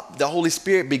up, the Holy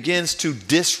Spirit begins to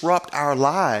disrupt our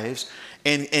lives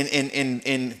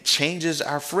and changes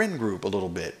our friend group a little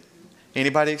bit.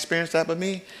 Anybody experience that but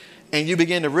me? And you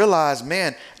begin to realize,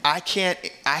 man, I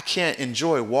can't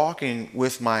enjoy walking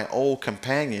with my old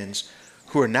companions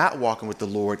who are not walking with the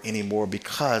Lord anymore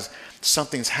because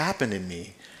something's happened in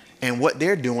me, and what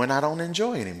they're doing I don't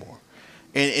enjoy anymore.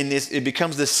 And it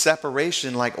becomes this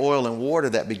separation like oil and water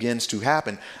that begins to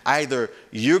happen. Either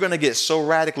you're going to get so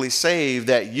radically saved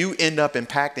that you end up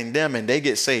impacting them and they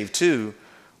get saved too,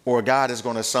 or God is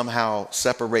going to somehow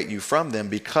separate you from them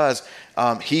because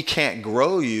he can't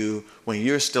grow you when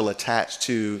you're still attached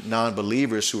to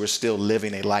non-believers who are still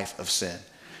living a life of sin.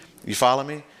 You follow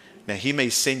me? Now, he may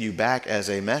send you back as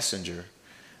a messenger,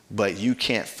 but you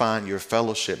can't find your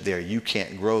fellowship there. You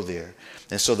can't grow there.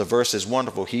 And so the verse is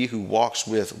wonderful. He who walks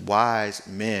with wise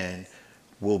men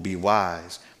will be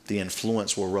wise. The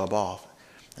influence will rub off.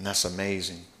 And that's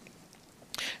amazing.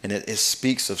 And it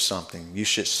speaks of something. You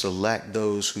should select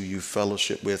those who you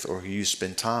fellowship with or who you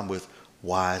spend time with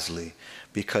wisely,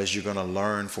 because you're going to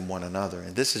learn from one another.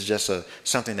 And this is just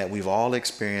something that we've all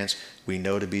experienced. We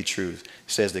know to be truth.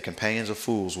 It says the companions of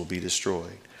fools will be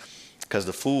destroyed. because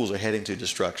the fools are heading to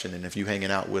destruction. And if you're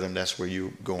hanging out with them, that's where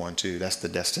you're going to. That's the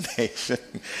destination.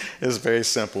 It's very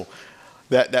simple.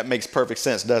 That makes perfect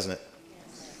sense, doesn't it?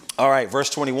 All right, verse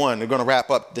 21. We're going to wrap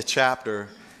up the chapter.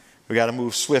 We got to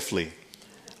move swiftly.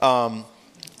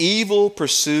 Evil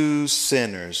pursues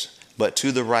sinners, but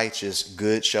to the righteous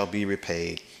good shall be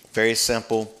repaid. Very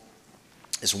simple.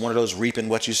 It's one of those reaping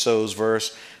what you sows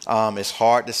verse. It's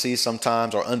hard to see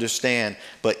sometimes or understand,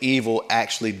 but evil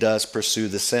actually does pursue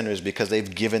the sinners because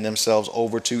they've given themselves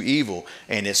over to evil,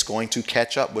 and it's going to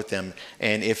catch up with them.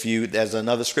 And if you, as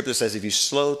another scripture says, if you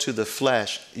sow to the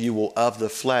flesh, you will of the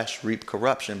flesh reap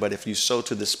corruption. But if you sow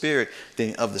to the spirit,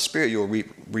 then of the spirit you'll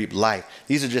reap life.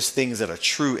 These are just things that are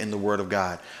true in the word of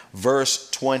God. Verse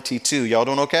 22. Y'all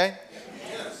doing okay?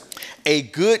 Yes. A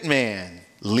good man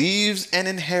leaves an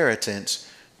inheritance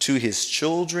to his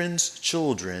children's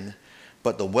children,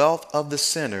 but the wealth of the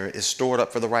sinner is stored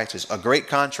up for the righteous. A great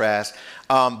contrast.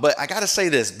 But I got to say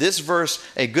this verse,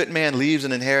 a good man leaves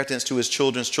an inheritance to his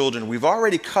children's children. We've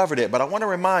already covered it, but I want to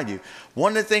remind you,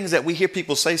 one of the things that we hear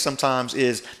people say sometimes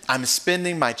is, I'm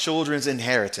spending my children's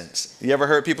inheritance. You ever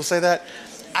heard people say that?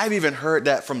 I've even heard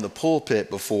that from the pulpit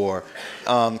before,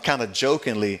 kind of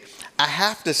jokingly. I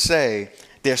have to say,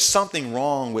 there's something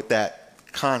wrong with that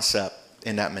concept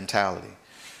and that mentality.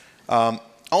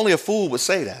 Only a fool would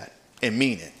say that and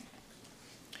mean it.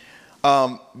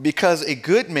 Because a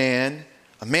good man,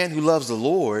 a man who loves the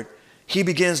Lord, he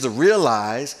begins to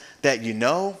realize that,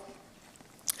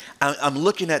 I'm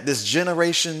looking at this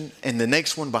generation and the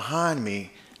next one behind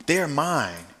me, they're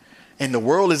mine. And the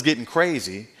world is getting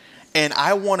crazy. And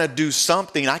I want to do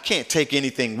something. I can't take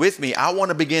anything with me. I want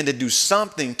to begin to do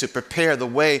something to prepare the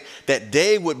way that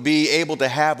they would be able to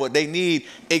have what they need,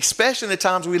 especially in the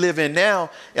times we live in now.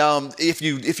 If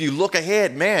you look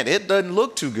ahead, man, it doesn't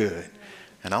look too good.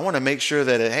 And I want to make sure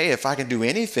that, hey, if I can do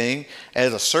anything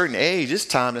at a certain age, it's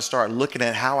time to start looking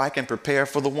at how I can prepare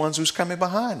for the ones who's coming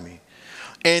behind me.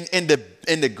 And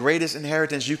the greatest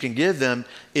inheritance you can give them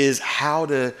is how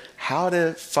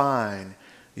to find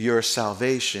your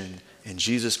salvation in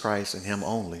Jesus Christ and him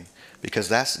only, because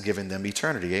that's giving them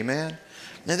eternity. Amen.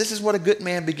 Now, this is what a good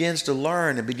man begins to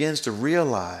learn and begins to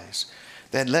realize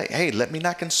that, let me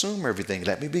not consume everything.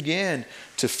 Let me begin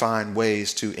to find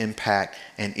ways to impact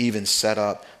and even set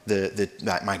up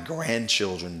my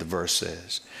grandchildren, the verse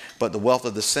says. But the wealth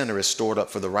of the sinner is stored up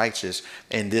for the righteous.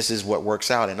 And this is what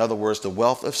works out. In other words, the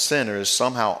wealth of sinners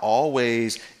somehow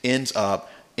always ends up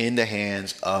in the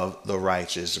hands of the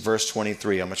righteous. Verse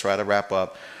 23, I'm going to try to wrap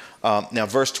up. Now,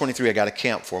 verse 23, I got to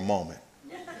camp for a moment.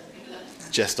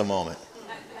 Just a moment.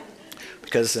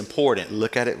 Because it's important.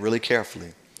 Look at it really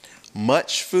carefully.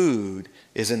 Much food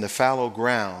is in the fallow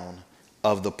ground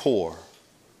of the poor.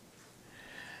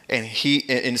 And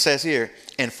it says here,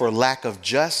 and for lack of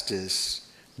justice,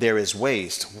 there is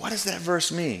waste. What does that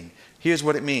verse mean? Here's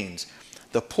what it means.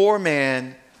 The poor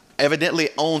man evidently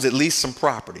owns at least some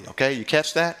property. Okay, you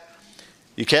catch that?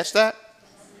 You catch that?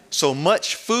 So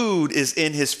much food is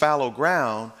in his fallow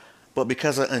ground, but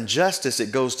because of injustice,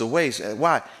 it goes to waste.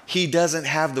 Why? He doesn't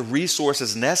have the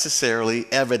resources necessarily,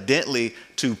 evidently,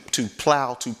 to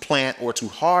plow, to plant, or to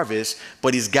harvest,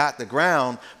 but he's got the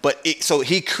ground. So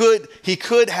he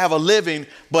could have a living,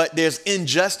 but there's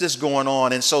injustice going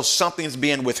on, and so something's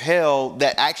being withheld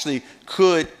that actually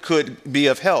could be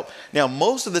of help. Now,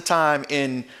 most of the time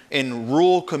in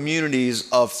rural communities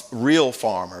of real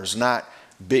farmers, not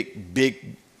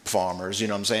big farmers, you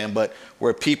know what I'm saying, but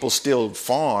where people still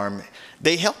farm,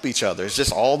 they help each other. It's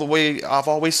just all the way I've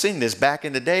always seen this. Back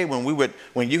in the day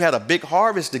when you had a big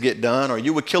harvest to get done, or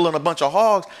you were killing a bunch of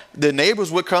hogs, the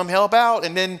neighbors would come help out,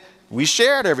 and then we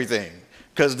shared everything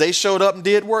because they showed up and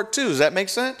did work too. Does that make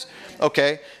sense?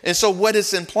 Okay. And so what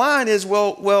it's implying is,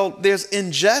 well, there's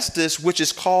injustice which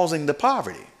is causing the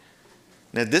poverty.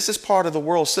 Now, this is part of the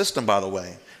world system, by the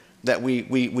way, that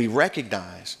we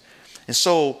recognize. And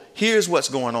so here's what's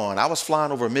going on. I was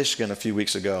flying over Michigan a few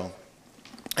weeks ago,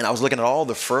 and I was looking at all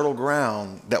the fertile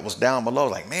ground that was down below.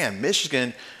 Like, man,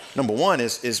 Michigan, number one,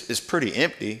 is pretty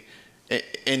empty,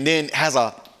 and then has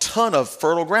a ton of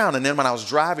fertile ground. And then when I was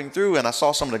driving through and I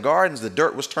saw some of the gardens, the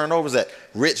dirt was turned over, that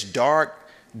rich, dark.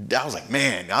 I was like,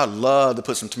 man, I'd love to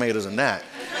put some tomatoes in that.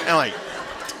 And I'm like,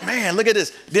 man, look at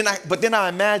this. But then I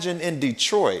imagine in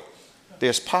Detroit,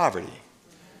 there's poverty.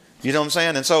 You know what I'm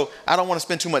saying? And so I don't want to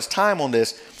spend too much time on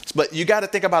this, but you got to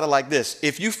think about it like this.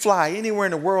 If you fly anywhere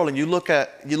in the world and you look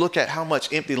at how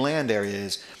much empty land there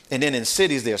is, and then in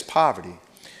cities there's poverty.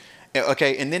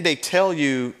 Okay, and then they tell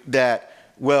you that,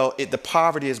 well, the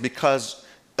poverty is because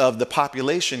of the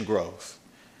population growth.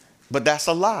 But that's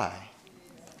a lie.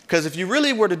 Because if you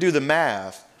really were to do the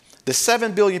math, The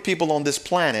 7 billion people on this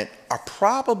planet are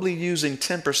probably using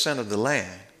 10% of the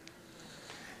land.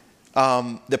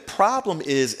 The problem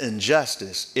is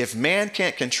injustice. If man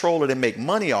can't control it and make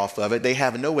money off of it, they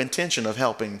have no intention of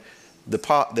helping the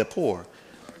poor.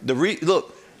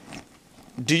 Look,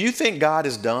 do you think God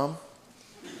is dumb?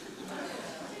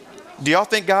 Do y'all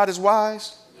think God is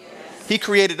wise? Yes. He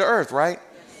created the earth, right?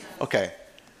 Yes. Okay.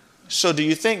 So do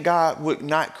you think God would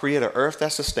not create an earth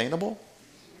that's sustainable?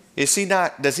 Is he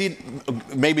not,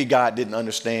 maybe God didn't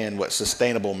understand what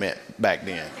sustainable meant back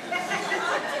then.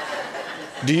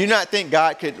 Do you not think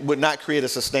God would not create a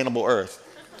sustainable earth?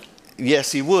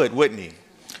 Yes, he would, wouldn't he?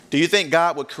 Do you think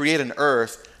God would create an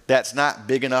earth that's not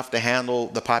big enough to handle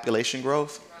the population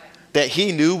growth? That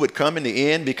he knew would come in the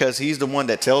end because he's the one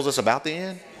that tells us about the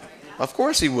end? Of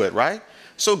course he would, right?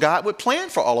 So God would plan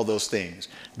for all of those things.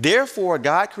 Therefore,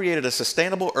 God created a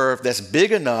sustainable earth that's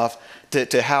big enough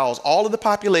to house all of the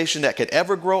population that could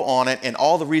ever grow on it, and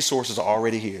all the resources are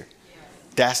already here.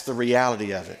 That's the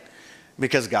reality of it,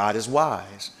 because God is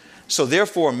wise. So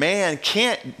therefore,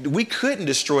 we couldn't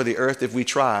destroy the earth if we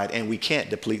tried, and we can't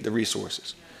deplete the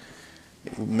resources.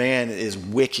 Man is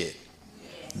wicked,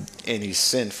 and he's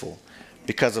sinful.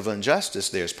 Because of injustice,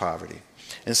 there's poverty.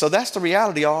 And so that's the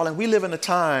reality, y'all. And we live in a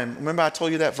time, remember I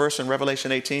told you that verse in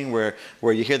Revelation 18 where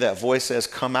you hear that voice says,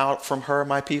 come out from her,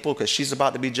 my people, because she's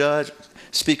about to be judged.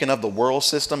 Speaking of the world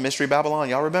system, Mystery Babylon.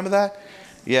 Y'all remember that?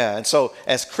 Yeah. And so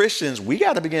as Christians, we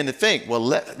got to begin to think, well,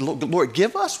 Lord,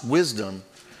 give us wisdom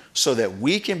so that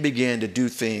we can begin to do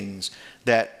things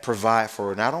that provide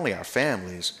for not only our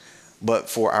families, but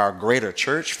for our greater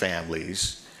church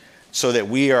families, so that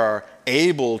we are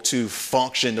able to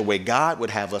function the way God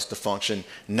would have us to function,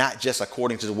 not just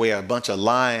according to the way a bunch of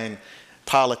lying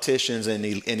politicians and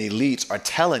elites are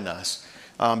telling us,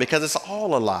 because it's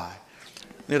all a lie.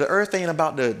 You know, the earth ain't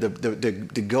about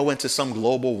to go into some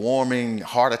global warming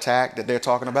heart attack that they're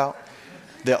talking about.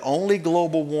 The only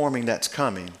global warming that's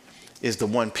coming is the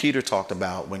one Peter talked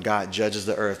about when God judges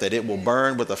the earth, that it will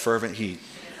burn with a fervent heat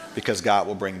because God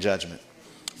will bring judgment.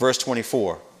 Verse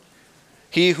 24.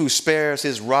 He who spares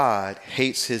his rod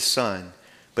hates his son,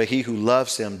 but he who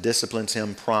loves him disciplines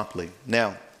him promptly.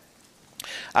 Now,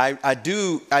 I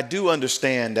do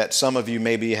understand that some of you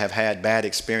maybe have had bad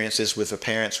experiences with the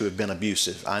parents who have been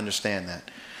abusive. I understand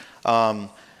that.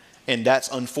 And that's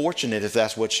unfortunate if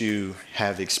that's what you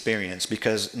have experienced,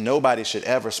 because nobody should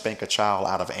ever spank a child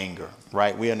out of anger,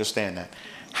 right? We understand that.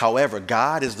 However,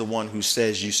 God is the one who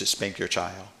says you should spank your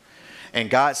child. And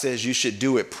God says you should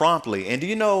do it promptly. And do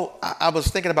you know, I was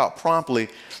thinking about promptly.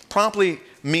 Promptly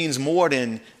means more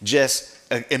than just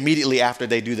immediately after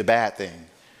they do the bad thing.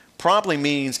 Promptly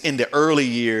means in the early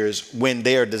years when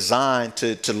they are designed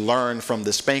to learn from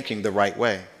the spanking the right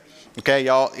way. Okay,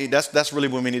 y'all, that's really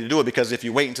when we need to do it, because if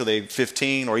you wait until they're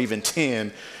 15 or even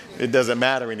 10, it doesn't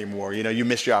matter anymore. You know, you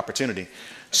missed your opportunity.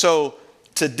 So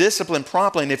to discipline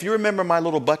promptly, and if you remember my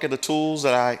little bucket of tools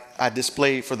that I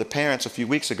displayed for the parents a few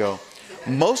weeks ago,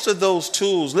 most of those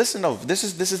tools, listen, no, this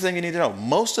is the thing you need to know.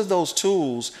 Most of those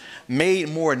tools made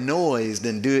more noise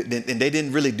than they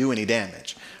didn't really do any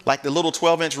damage. Like the little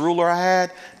 12-inch ruler I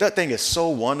had, that thing is so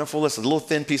wonderful. It's a little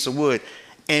thin piece of wood.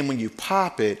 And when you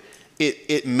pop it,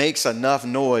 it makes enough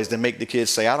noise to make the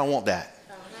kids say, I don't want that.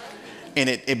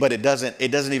 But it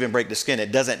doesn't even break the skin.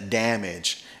 It doesn't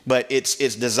damage. But it's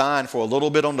designed for a little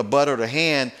bit on the butt of the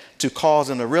hand to cause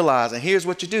them to realize. And here's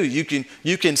what you do.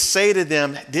 You can say to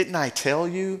them, didn't I tell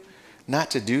you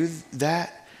not to do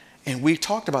that? And we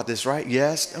talked about this, right?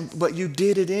 Yes, but you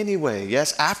did it anyway.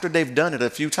 Yes, after they've done it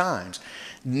a few times.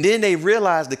 Then they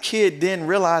realize, the kid then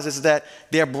realizes that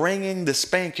they're bringing the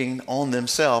spanking on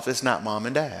themselves. It's not mom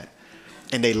and dad.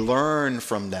 And they learn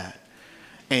from that.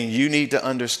 And you need to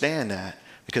understand that,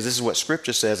 because this is what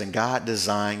Scripture says, and God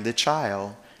designed the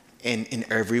child in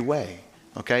every way.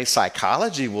 Okay,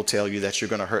 psychology will tell you that you're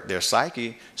going to hurt their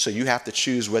psyche, so you have to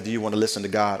choose whether you want to listen to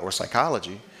God or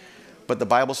psychology. But the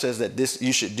Bible says that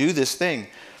you should do this thing.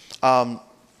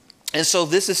 And so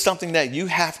this is something that you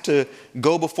have to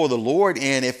go before the Lord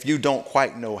in. If you don't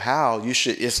quite know how,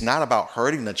 it's not about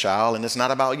hurting the child, and it's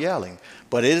not about yelling,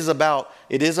 but it is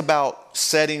about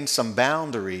setting some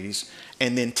boundaries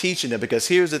and then teaching them. Because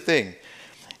here's the thing.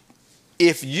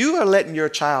 If you are letting your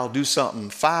child do something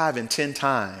 5 and 10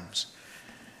 times,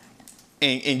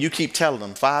 and you keep telling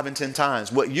them 5 and 10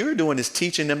 times, what you're doing is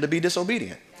teaching them to be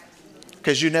disobedient,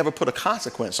 because you never put a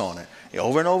consequence on it.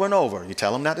 Over and over and over. You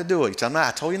tell them not to do it. You tell them, I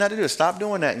told you not to do it. Stop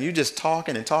doing that. And you just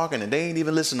talking and talking, and they ain't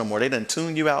even listening no more. They done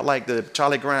tune you out like the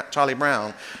Charlie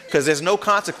Brown, because there's no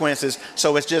consequences.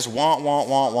 So it's just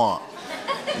want.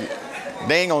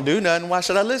 They ain't gonna do nothing. Why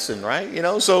should I listen, right? You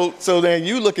know, so then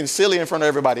you looking silly in front of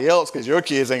everybody else because your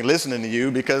kids ain't listening to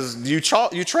you because you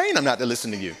train them not to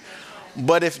listen to you.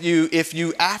 But if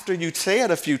you after you say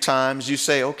it a few times, you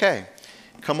say, okay,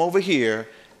 come over here,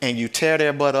 and you tear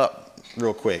their butt up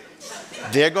real quick.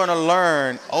 They're gonna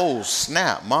learn, oh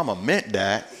snap, mama meant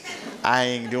that. I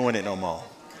ain't doing it no more.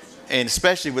 And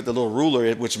especially with the little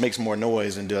ruler, which makes more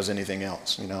noise than does anything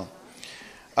else, you know.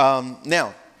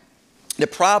 Now, the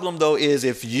problem, though, is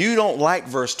if you don't like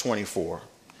verse 24,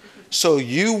 so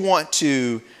you want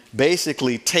to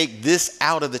basically take this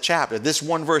out of the chapter, this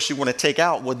one verse you want to take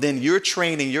out, well, then you're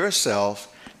training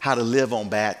yourself how to live on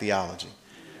bad theology.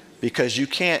 Because you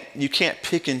can't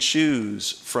pick and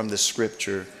choose from the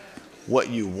scripture what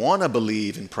you want to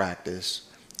believe in practice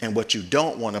and what you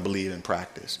don't want to believe in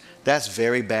practice. That's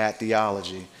very bad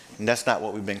theology, and that's not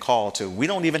what we've been called to. We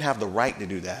don't even have the right to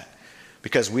do that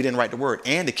because we didn't write the word,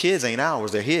 and the kids ain't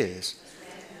ours, they're his.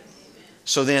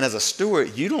 So then as a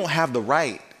steward, you don't have the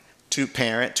right to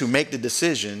parent, to make the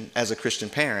decision as a Christian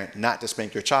parent not to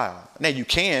spank your child. Now you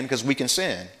can, because we can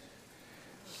sin.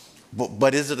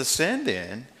 But is it a sin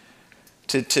then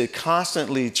to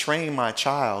constantly train my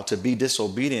child to be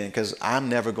disobedient because I'm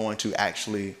never going to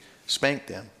actually spank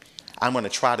them? I'm going to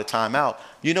try to time out.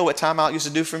 You know what timeout used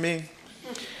to do for me?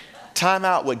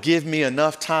 Timeout would give me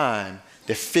enough time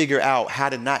to figure out how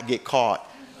to not get caught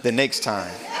the next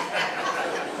time.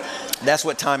 That's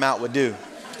what timeout would do.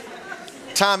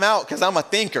 Timeout, because I'm a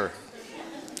thinker.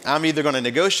 I'm either going to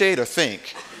negotiate or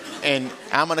think. And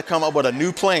I'm going to come up with a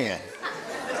new plan.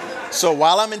 So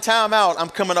while I'm in timeout, I'm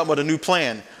coming up with a new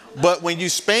plan. But when you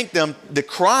spank them, the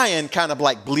crying kind of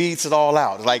like bleeds it all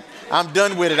out. It's like, I'm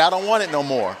done with it. I don't want it no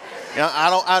more.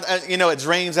 You know, it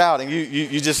drains out, and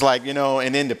you just like, you know,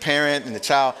 and then the parent and the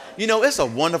child, you know, it's a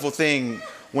wonderful thing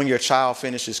when your child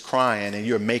finishes crying and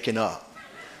you're making up.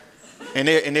 And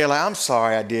they're like, I'm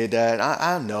sorry I did that.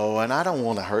 I know, and I don't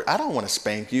want to hurt. I don't want to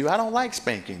spank you. I don't like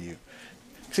spanking you.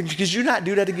 Could you not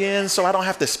do that again so I don't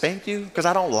have to spank you? Because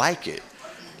I don't like it.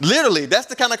 Literally, that's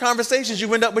the kind of conversations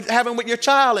you end up having with your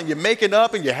child, and you're making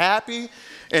up and you're happy,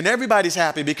 and everybody's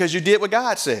happy because you did what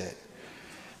God said.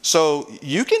 So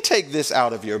you can take this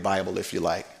out of your Bible if you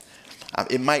like.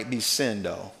 It might be sin,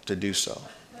 though, to do so.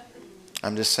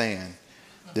 I'm just saying.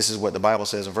 This is what the Bible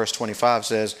says. In verse 25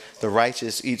 says, the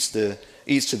righteous eats to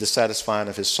the satisfying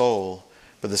of his soul,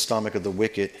 but the stomach of the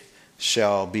wicked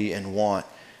shall be in want.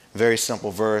 Very simple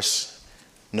verse.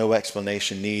 No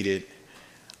explanation needed.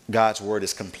 God's word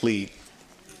is complete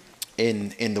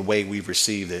in the way we've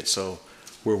received it. So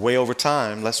we're way over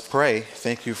time. Let's pray.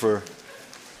 Thank you for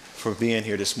being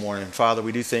here this morning. Father,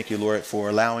 we do thank you, Lord, for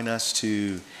allowing us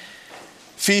to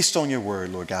feast on your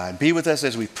word, Lord God. Be with us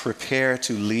as we prepare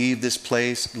to leave this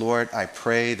place. Lord, I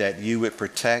pray that you would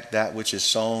protect that which is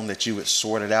sown, that you would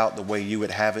sort it out the way you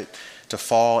would have it to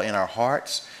fall in our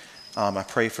hearts. I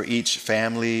pray for each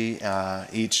family,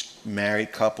 each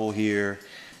married couple here,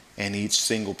 and each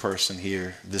single person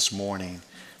here this morning,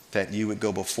 that you would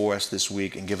go before us this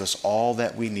week and give us all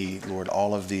that we need, Lord,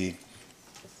 all of the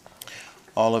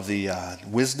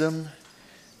wisdom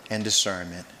and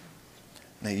discernment,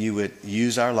 that you would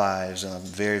use our lives in a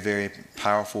very, very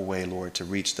powerful way, Lord, to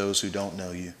reach those who don't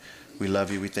know you. We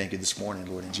love you. We thank you this morning,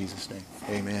 Lord, in Jesus' name.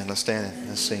 Amen. Let's stand and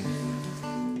let's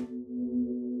sing.